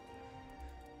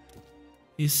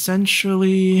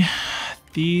 Essentially,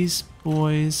 these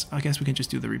boys... I guess we can just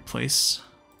do the replace.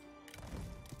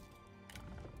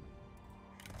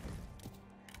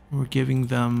 We're giving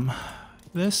them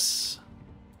this.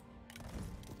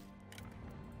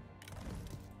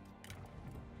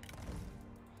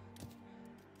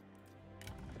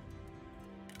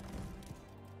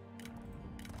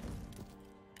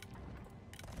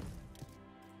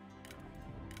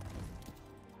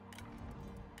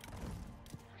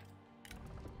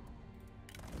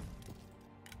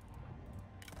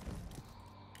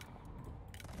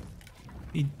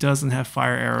 He doesn't have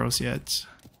fire arrows yet.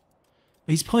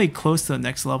 But he's probably close to the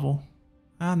next level.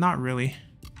 Not really.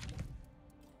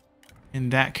 In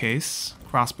that case,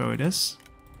 crossbow it is.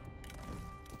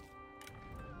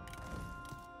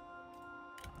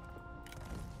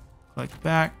 Click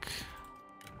back.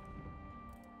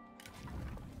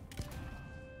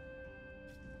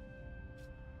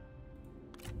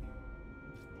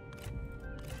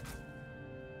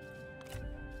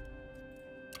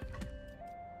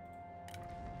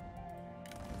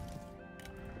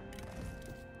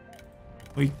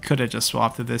 We could have just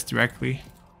swapped to this directly,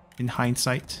 in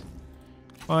hindsight.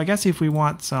 Well, I guess if we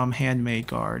want some handmade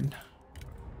guard,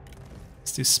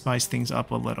 let's just spice things up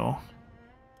a little.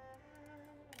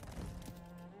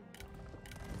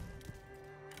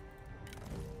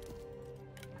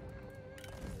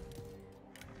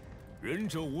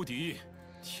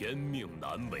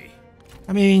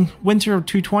 I mean, winter of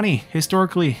 220,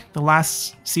 historically, the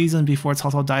last season before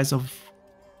Cao Cao dies of,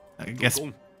 I guess,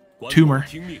 tumor.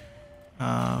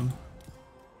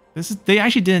 They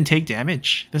actually didn't take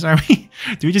damage. This army,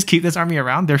 do we just keep this army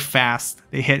around? They're fast.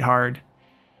 They hit hard.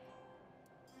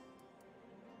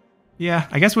 Yeah,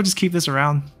 I guess we'll just keep this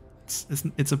around.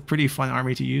 It's a pretty fun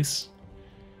army to use.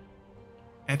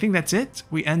 I think that's it.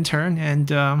 We end turn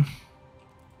and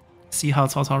see how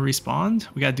Cao Cao respond.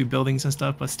 We gotta do buildings and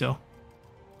stuff, but still.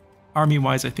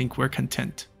 Army-wise, I think we're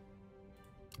content.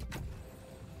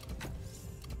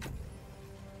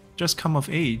 Just come of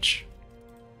age.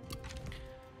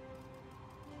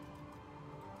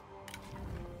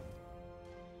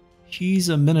 He's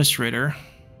administrator.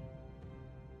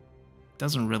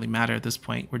 Doesn't really matter at this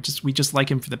point. We just like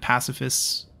him for the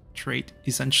pacifist trait,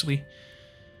 essentially.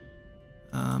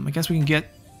 I guess we can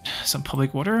get some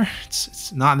public order.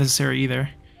 It's not necessary either.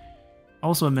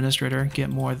 Also administrator, get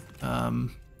more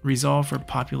resolve for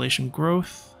population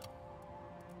growth.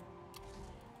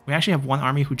 We actually have one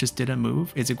army who just didn't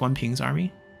move. Is it Guan Ping's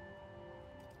army?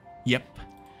 Yep.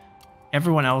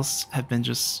 Everyone else have been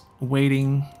just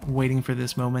waiting for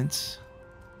this moment.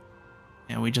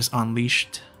 And we just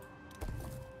unleashed.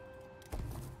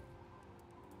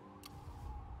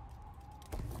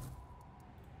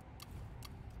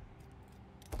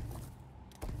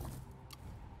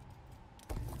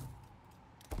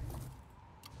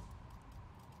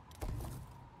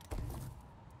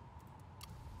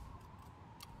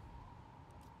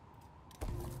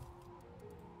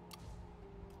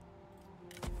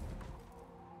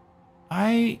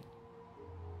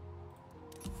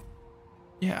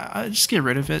 Yeah, just get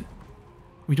rid of it.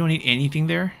 We don't need anything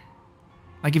there.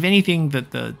 Like, if anything,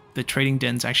 the trading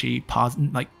den's actually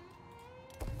like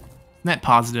net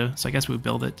positive, so I guess we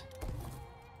build it.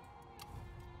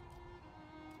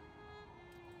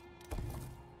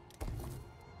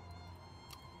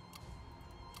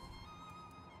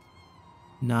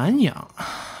 Nanyang.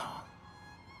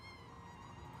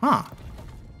 Huh.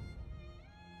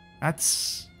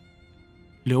 That's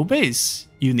Liu Bei's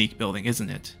unique building, isn't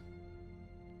it?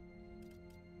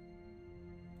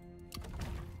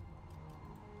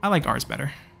 I like ours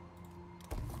better.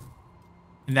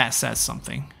 And that says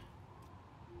something.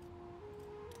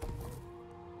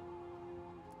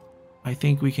 I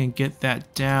think we can get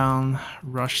that down,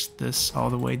 rush this all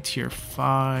the way to tier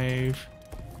 5,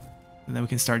 and then we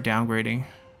can start downgrading.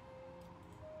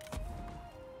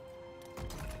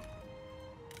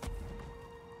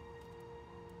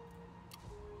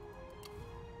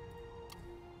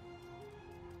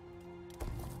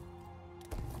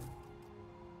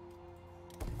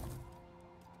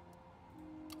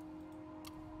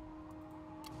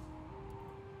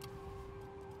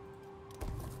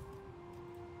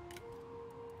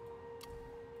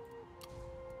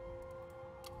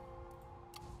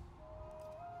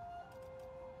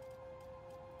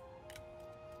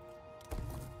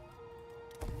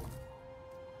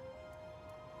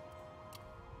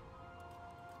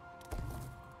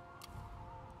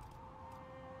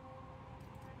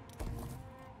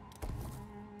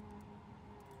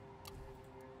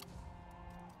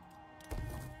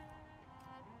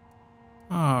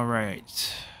 All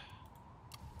right.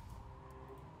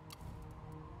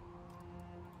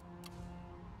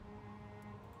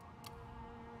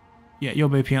 Yeah,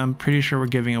 Yobepi, I'm pretty sure we're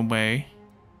giving away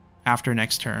after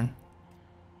next turn.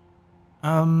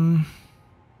 I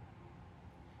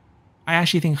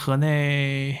actually think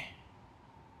Hene...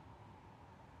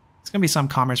 It's gonna be some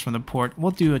commerce from the port.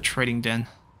 We'll do a trading den.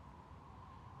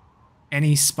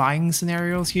 Any spying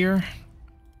scenarios here?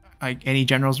 Like, any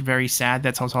generals very sad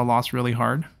that Cao Cao lost really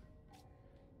hard?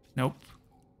 Nope.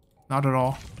 Not at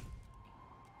all.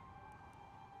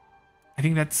 I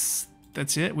think that's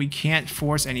it. We can't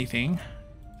force anything.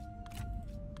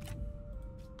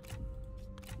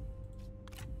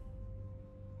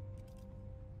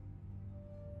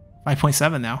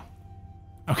 $5.7 now.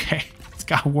 Okay, it's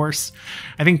got worse.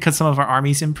 I think because some of our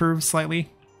armies improved slightly.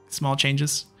 Small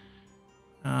changes.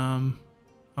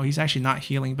 Oh, he's actually not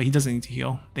healing, but he doesn't need to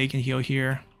heal. They can heal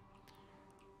here.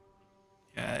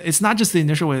 It's not just the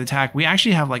initial wave attack. We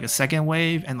actually have like a second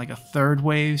wave and like a third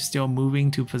wave still moving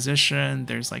to position.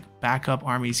 There's like backup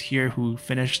armies here who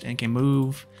finished and can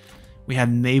move. We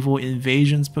have naval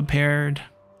invasions prepared.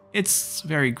 It's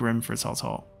very grim for Cao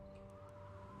Cao.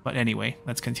 But anyway,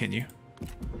 let's continue.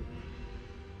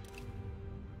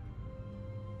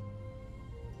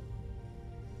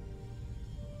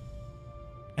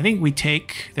 I think we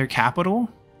take their capital.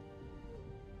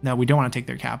 No, we don't want to take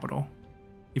their capital.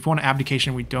 If we want an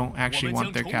abdication, we don't actually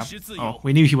want their capital. Oh,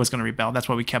 we knew he was going to rebel. That's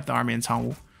why we kept the army in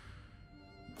Cangwu.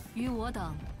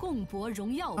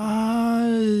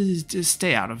 Just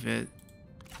stay out of it.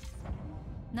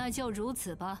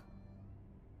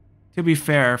 To be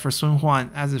fair, for Sun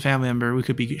Huan, as a family member, we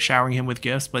could be showering him with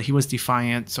gifts, but he was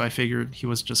defiant, so I figured he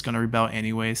was just going to rebel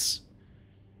anyways.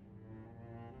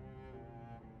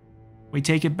 We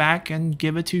take it back and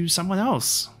give it to someone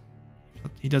else.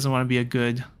 If he doesn't want to be a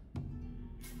good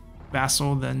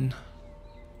vassal, then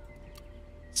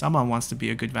someone wants to be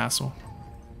a good vassal.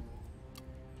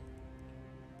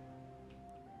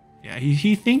 Yeah,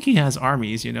 he think he has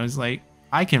armies, you know, he's like,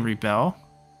 I can rebel.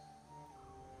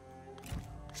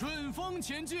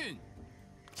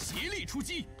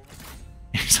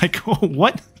 He's like, oh,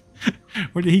 what?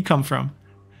 Where did he come from?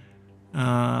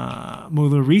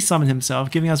 Mulu resummoned himself,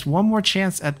 giving us one more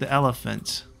chance at the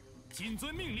elephant.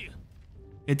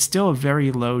 It's still a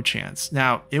very low chance.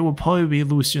 Now, it will probably be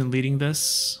Lu Xun leading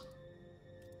this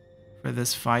for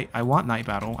this fight. I want Night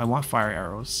Battle. I want Fire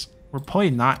Arrows. We're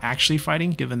probably not actually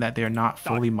fighting, given that they're not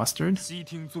fully mustered. So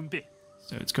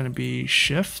it's going to be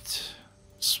Shift,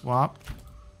 Swap,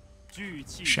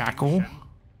 Shackle.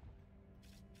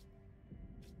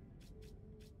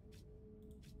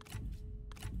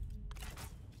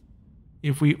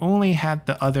 If we only had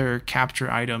the other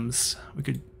capture items, we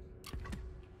could...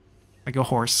 Like a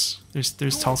horse. There's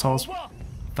Cao Cao's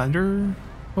Thunder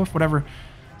Hoof, whatever.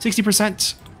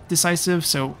 60% decisive,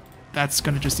 so that's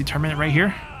going to just determine it right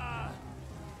here.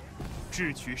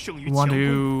 We want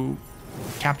to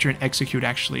capture and execute,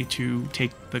 actually, to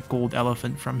take the gold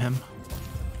elephant from him.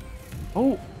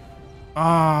 Oh!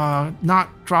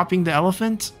 Not dropping the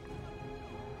elephant?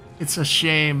 It's a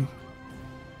shame.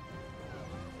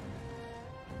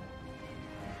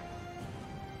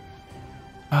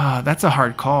 That's a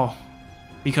hard call.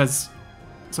 Because,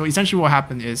 so essentially what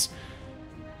happened is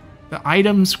the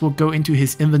items will go into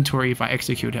his inventory if I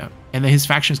execute him, and then his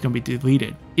faction is going to be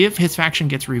deleted. If his faction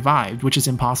gets revived, which is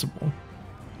impossible,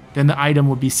 then the item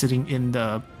will be sitting in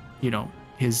the,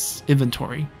 his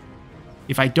inventory.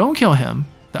 If I don't kill him,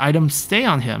 the items stay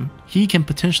on him. He can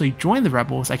potentially join the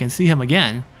rebels. I can see him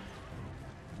again.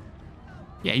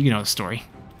 Yeah, you know the story.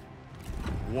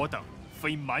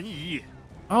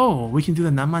 Oh, we can do the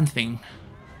Nanman thing.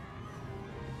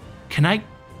 Can I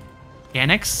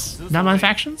annex Nanman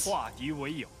factions? I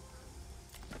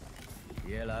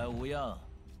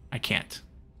can't.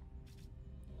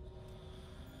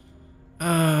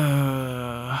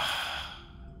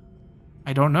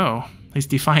 I don't know. He's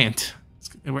defiant.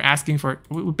 We're asking for...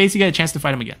 We basically get a chance to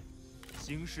fight him again.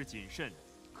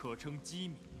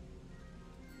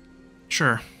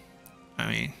 Sure.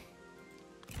 I mean...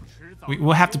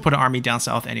 We'll have to put an army down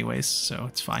south anyways, so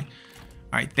it's fine.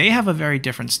 Alright, they have a very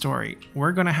different story.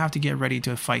 We're gonna have to get ready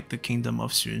to fight the Kingdom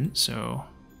of Sun, so...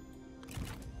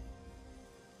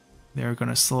 They're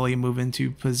gonna slowly move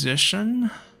into position.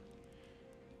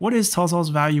 What is Cao Cao's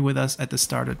value with us at the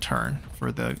start of turn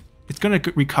for the... It's gonna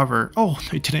recover. Oh,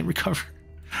 it didn't recover.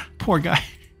 Poor guy.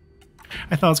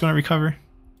 I thought it was gonna recover.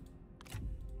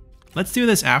 Let's do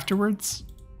this afterwards.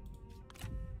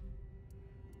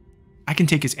 I can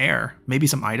take his heir. Maybe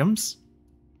some items.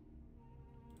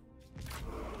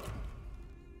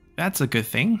 That's a good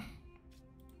thing.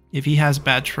 If he has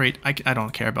bad trait, I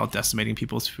don't care about decimating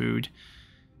people's food.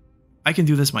 I can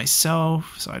do this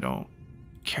myself, so I don't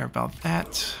care about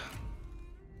that.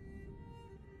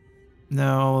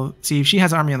 No, see, if she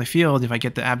has army on the field, if I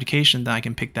get the abdication, then I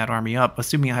can pick that army up,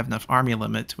 assuming I have enough army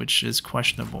limit, which is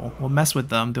questionable. We'll mess with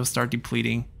them, they'll start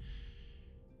depleting.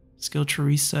 Skill tree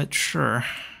reset, sure,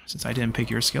 since I didn't pick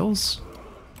your skills.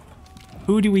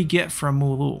 Who do we get from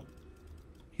Mulu?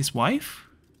 His wife?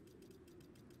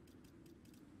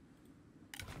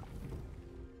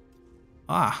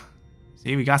 Ah,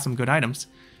 see, we got some good items.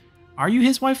 Are you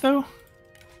his wife, though?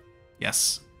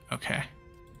 Yes, okay.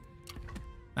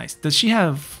 Nice. Does she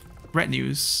have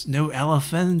retinues? No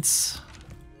elephants.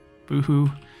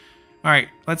 Boo-hoo. Alright,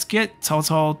 let's get Cao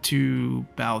Cao to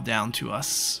bow down to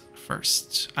us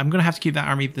first. I'm gonna have to keep that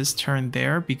army this turn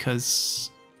there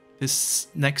because this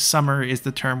next summer is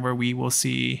the turn where we will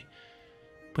see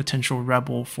potential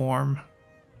rebel form.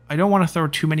 I don't want to throw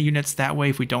too many units that way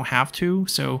if we don't have to,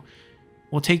 so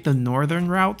we'll take the northern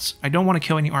route. I don't want to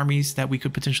kill any armies that we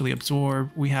could potentially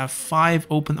absorb. We have 5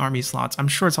 open army slots. I'm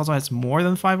sure it also has more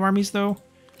than 5 armies though.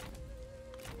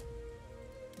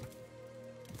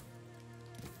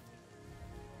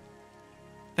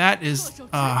 That is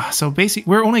so basically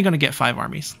we're only going to get 5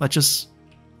 armies. Let's just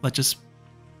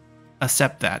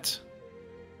accept that.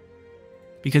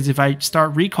 Because if I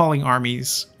start recalling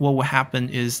armies, what will happen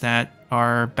is that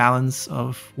our balance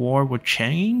of war would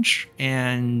change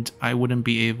and I wouldn't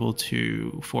be able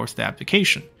to force the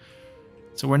abdication.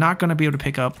 So we're not going to be able to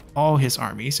pick up all his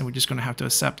armies and we're just going to have to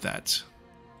accept that.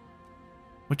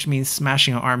 Which means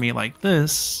smashing an army like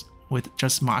this with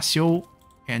just Ma Xiu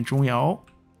and Zhong Yao,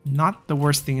 not the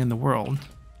worst thing in the world.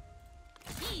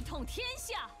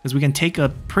 Because we can take a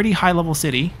pretty high level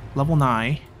city, level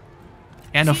 9,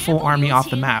 and a full army off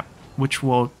the map, which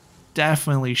will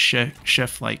definitely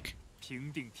shift like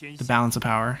the balance of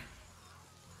power.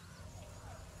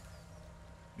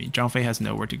 I mean, Zhang Fei has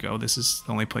nowhere to go. This is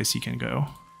the only place he can go.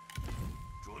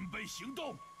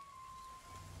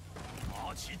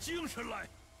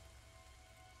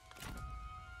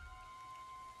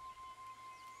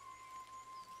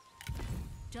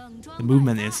 The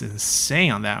movement is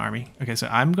insane on that army. Okay, so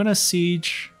I'm gonna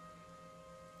siege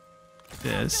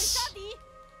this.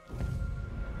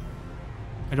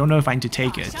 I don't know if I need to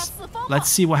take it. Let's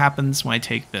see what happens when I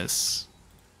take this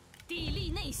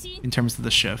in terms of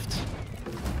the shift.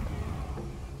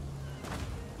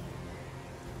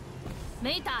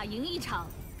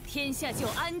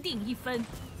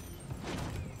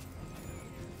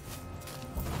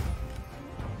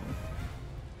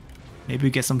 Maybe we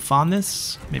get some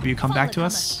fondness. Maybe you come back to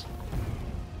us.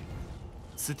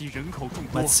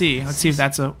 Let's see. Let's see if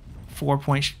that's a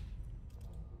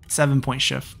 7-point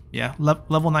shift. Yeah,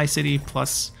 level 9 city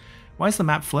plus... Why is the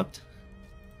map flipped?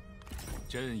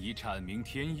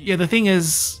 Yeah, the thing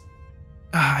is...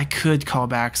 I could call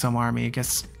back some army. I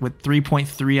guess with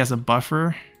 3.3 as a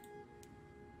buffer,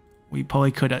 we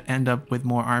probably could end up with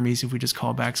more armies if we just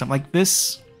call back some. Like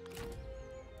this...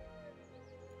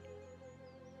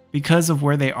 Because of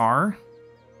where they are,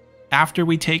 after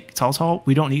we take Cao Cao,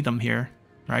 we don't need them here,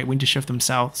 right? We need to shift them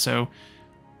south, so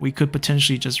we could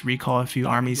potentially just recall a few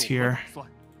armies here.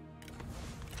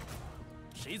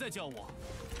 谁在叫我？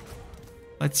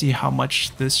 Let's see how much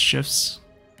this shifts.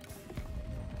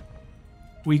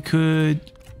 We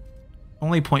could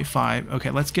only 0.5. Okay,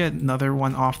 let's get another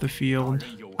one off the field.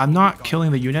 I'm not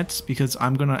killing the units because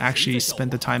I'm gonna actually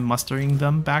spend the time mustering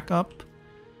them back up.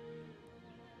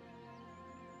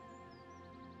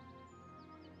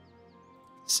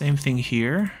 Same thing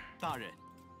here. 大人，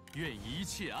愿一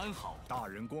切安好。大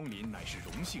人光临乃是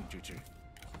荣幸之至。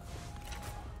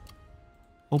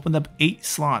 Opened up 8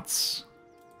 slots.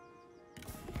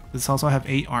 Does this also have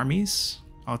 8 armies?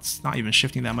 Oh, it's not even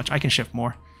shifting that much. I can shift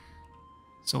more.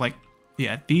 So like,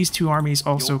 yeah, these 2 armies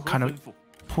also kind of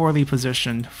poorly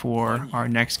positioned for our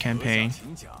next campaign.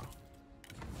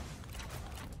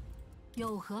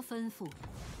 有何吩咐？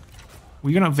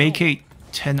 We're gonna vacate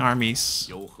 10 armies.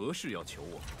 有何事要求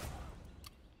我？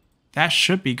 That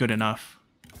should be good enough.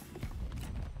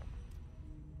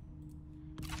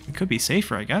 It could be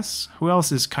safer, I guess. Who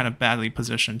else is kind of badly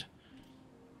positioned?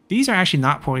 These are actually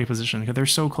not poorly positioned because they're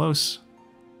so close.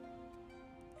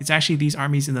 It's actually these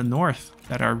armies in the north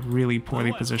that are really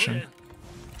poorly positioned.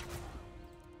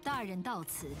 大人到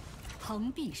此，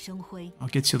蓬荜生辉。 I'll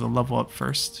get to the level up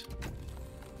first.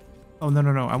 Oh, no,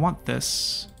 no, no. I want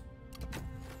this.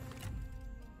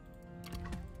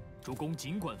 主公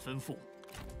尽管吩咐。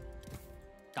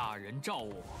大人召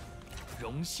我，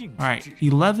荣幸 All right, 之至。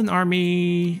 11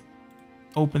 army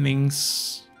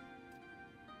openings.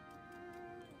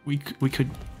 We could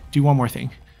do one more thing.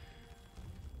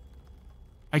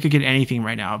 I could get anything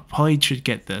right now. Probably should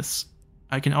get this.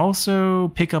 I can also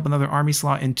pick up another army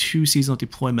slot and 2 seasonal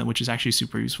deployment, which is actually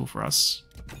super useful for us.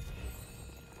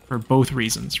 For both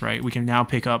reasons, right? We can now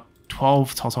pick up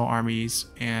 12 total armies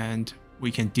and we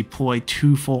can deploy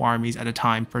 2 full armies at a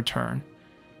time per turn.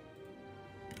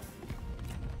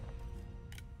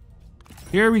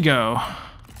 Here we go.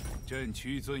 朕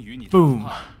屈尊于你的 Boom.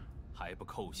 判，还不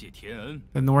叩谢天恩。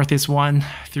 The North is won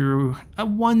through a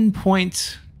 1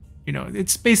 point. You know,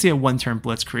 it's basically a 1-turn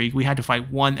blitzkrieg. We had to fight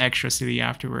 1 extra city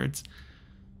afterwards.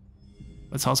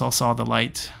 Let's also saw the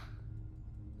light.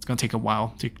 It's gonna take a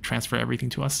while to transfer everything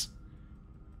to us.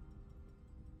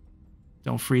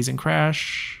 Don't freeze and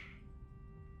crash.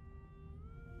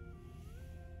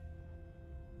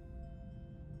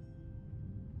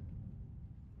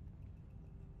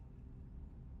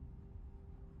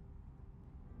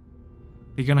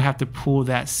 They're gonna have to pull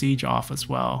that siege off as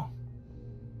well.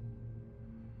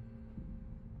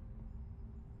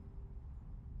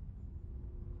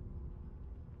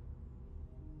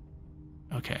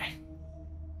 Okay.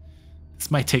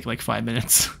 This might take like 5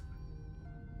 minutes.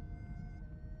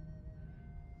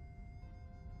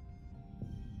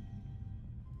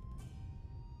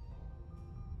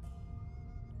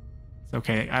 It's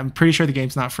okay. I'm pretty sure the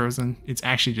game's not frozen. It's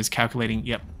actually just calculating.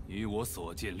 Yep. 与我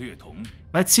所见略同。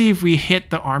 Let's see if we hit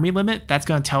the army limit. That's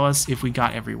going to tell us if we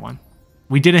got everyone.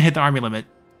 We didn't hit the army limit.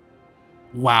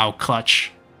 Wow,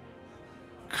 clutch.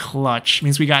 Clutch.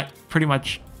 Means we got pretty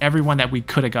much everyone that we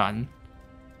could have gotten.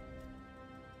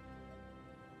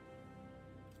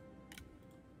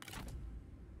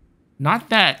 Not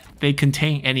that they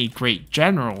contain any great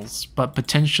generals, but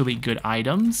potentially good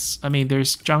items. I mean,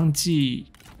 there's Zhang Ji,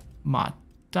 Ma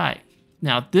Dai.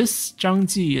 Now, this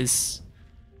Zhang Ji is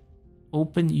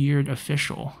open-eared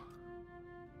official.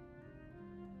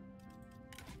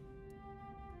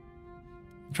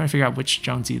 I'm trying to figure out which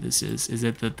Zhang Ji this is. Is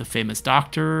it the famous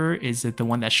doctor? Is it the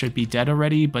one that should be dead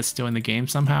already, but still in the game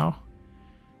somehow?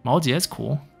 Mao Jie is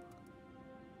cool.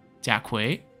 Jia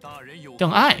Kui. 大人有何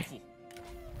Deng Ai. 吩咐？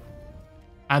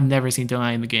 I've never seen Deng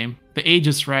Ai in the game. The age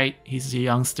is right. He's a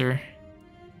youngster.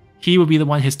 He would be the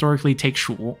one historically take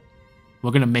Shu.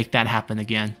 We're gonna make that happen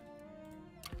again.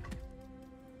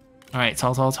 Alright,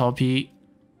 Cao Cao, Cao Pi.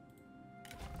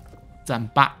 Zan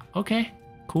Ba. Okay,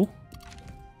 cool.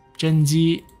 Zhen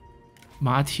Ji,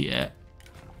 Ma Tie,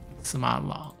 Sima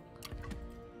Lang.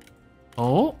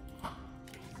 Oh.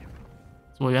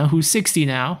 Zuo Yuan, who's 60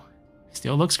 now.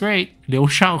 Still looks great. Liu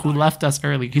Shao, who left us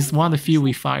early. He's one of the few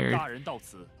we fired. 大人到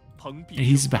此，蓬荜 And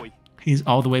he's 生 back. 辉。 He's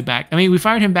all the way back. I mean, we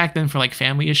fired him back then for like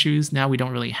family issues. Now we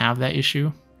don't really have that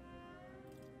issue.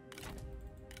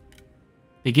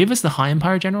 They gave us the Han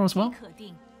Empire General as well? 可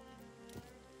定。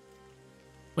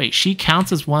 Wait, she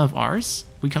counts as one of ours?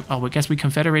 Oh, I guess we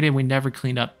confederated and we never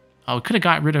cleaned up. Oh, we could have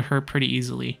got rid of her pretty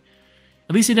easily.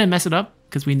 At least he didn't mess it up,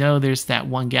 because we know there's that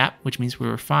one gap, which means we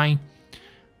were fine.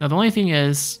 Now, the only thing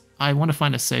is, I want to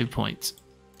find a save point.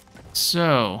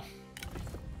 So,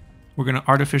 we're going to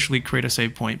artificially create a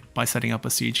save point by setting up a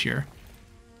siege here.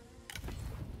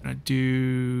 I'm going to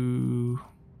do...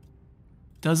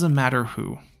 Doesn't matter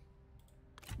who.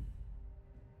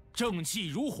 正气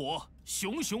如火，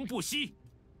熊熊不息。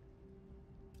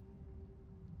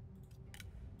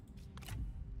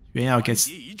Yuan Yao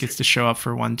gets to show up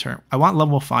for one turn. I want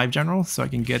level 5 general so I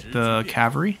can get the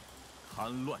cavalry.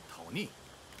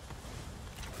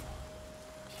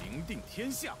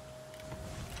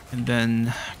 And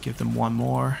then give them one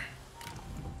more.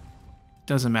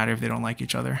 Doesn't matter if they don't like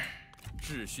each other.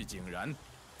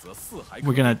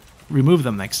 We're gonna remove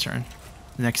them next turn.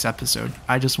 Next episode.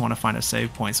 I just want to find a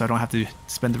save point so I don't have to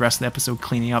spend the rest of the episode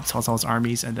cleaning up Cao Cao's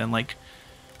armies and then like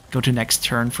go to next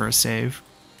turn for a save.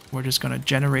 We're just gonna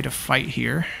generate a fight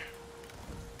here.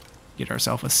 Get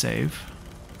ourselves a save.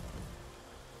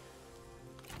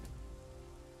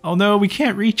 Oh no, we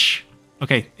can't reach.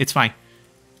 Okay, it's fine.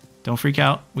 Don't freak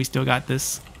out. We still got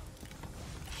this.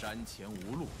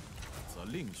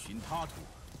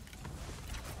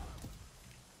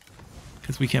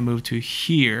 Because we can move to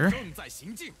here.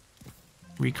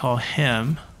 Recall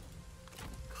him.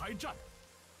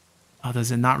 Oh,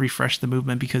 does it not refresh the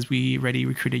movement because we already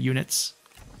recruited units?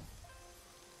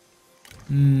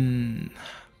 I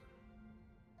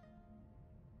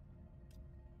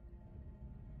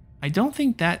don't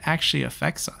think that actually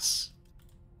affects us.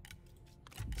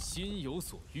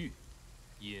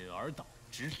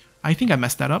 I think I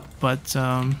messed that up, but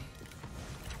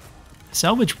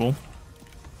salvageable.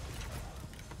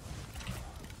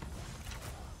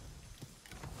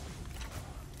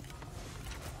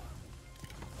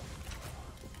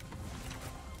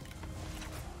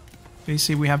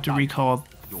 Basically, we have to recall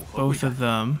both of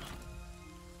them.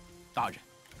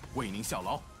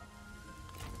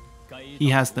 He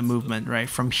has the movement, right?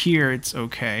 From here, it's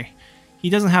okay. He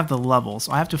doesn't have the level,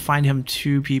 so I have to find him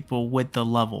 2 people with the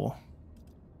level.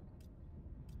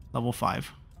 Level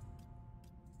 5.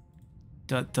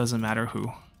 Doesn't matter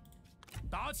who.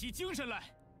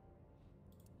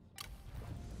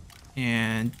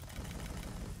 And...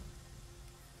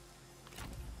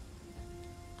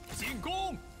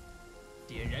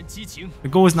 the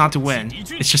goal is not to win,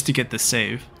 it's just to get the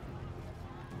save.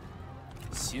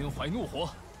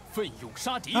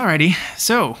 Alrighty,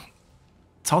 so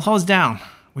Cao Cao is down.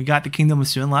 We got the Kingdom of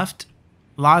Xun left.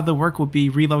 A lot of the work will be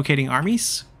relocating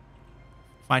armies,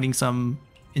 finding some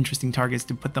interesting targets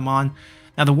to put them on.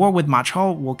 Now the war with Ma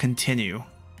Chao will continue.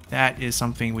 That is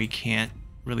something we can't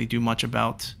really do much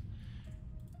about.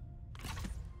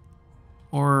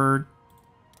 Or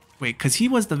wait, because he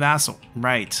was the vassal,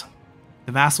 right?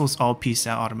 The vassals all peace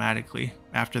out automatically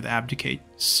after the abdicate.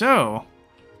 So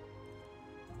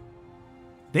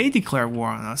they declare war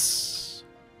on us.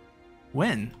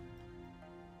 When?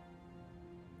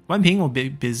 Guan Ping will be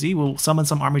busy. We'll summon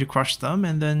some army to crush them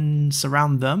and then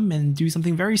surround them and do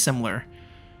something very similar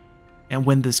and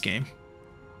win this game.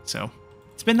 So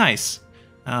it's been nice.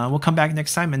 We'll come back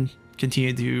next time and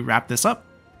continue to wrap this up.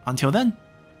 Until then,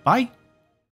 bye.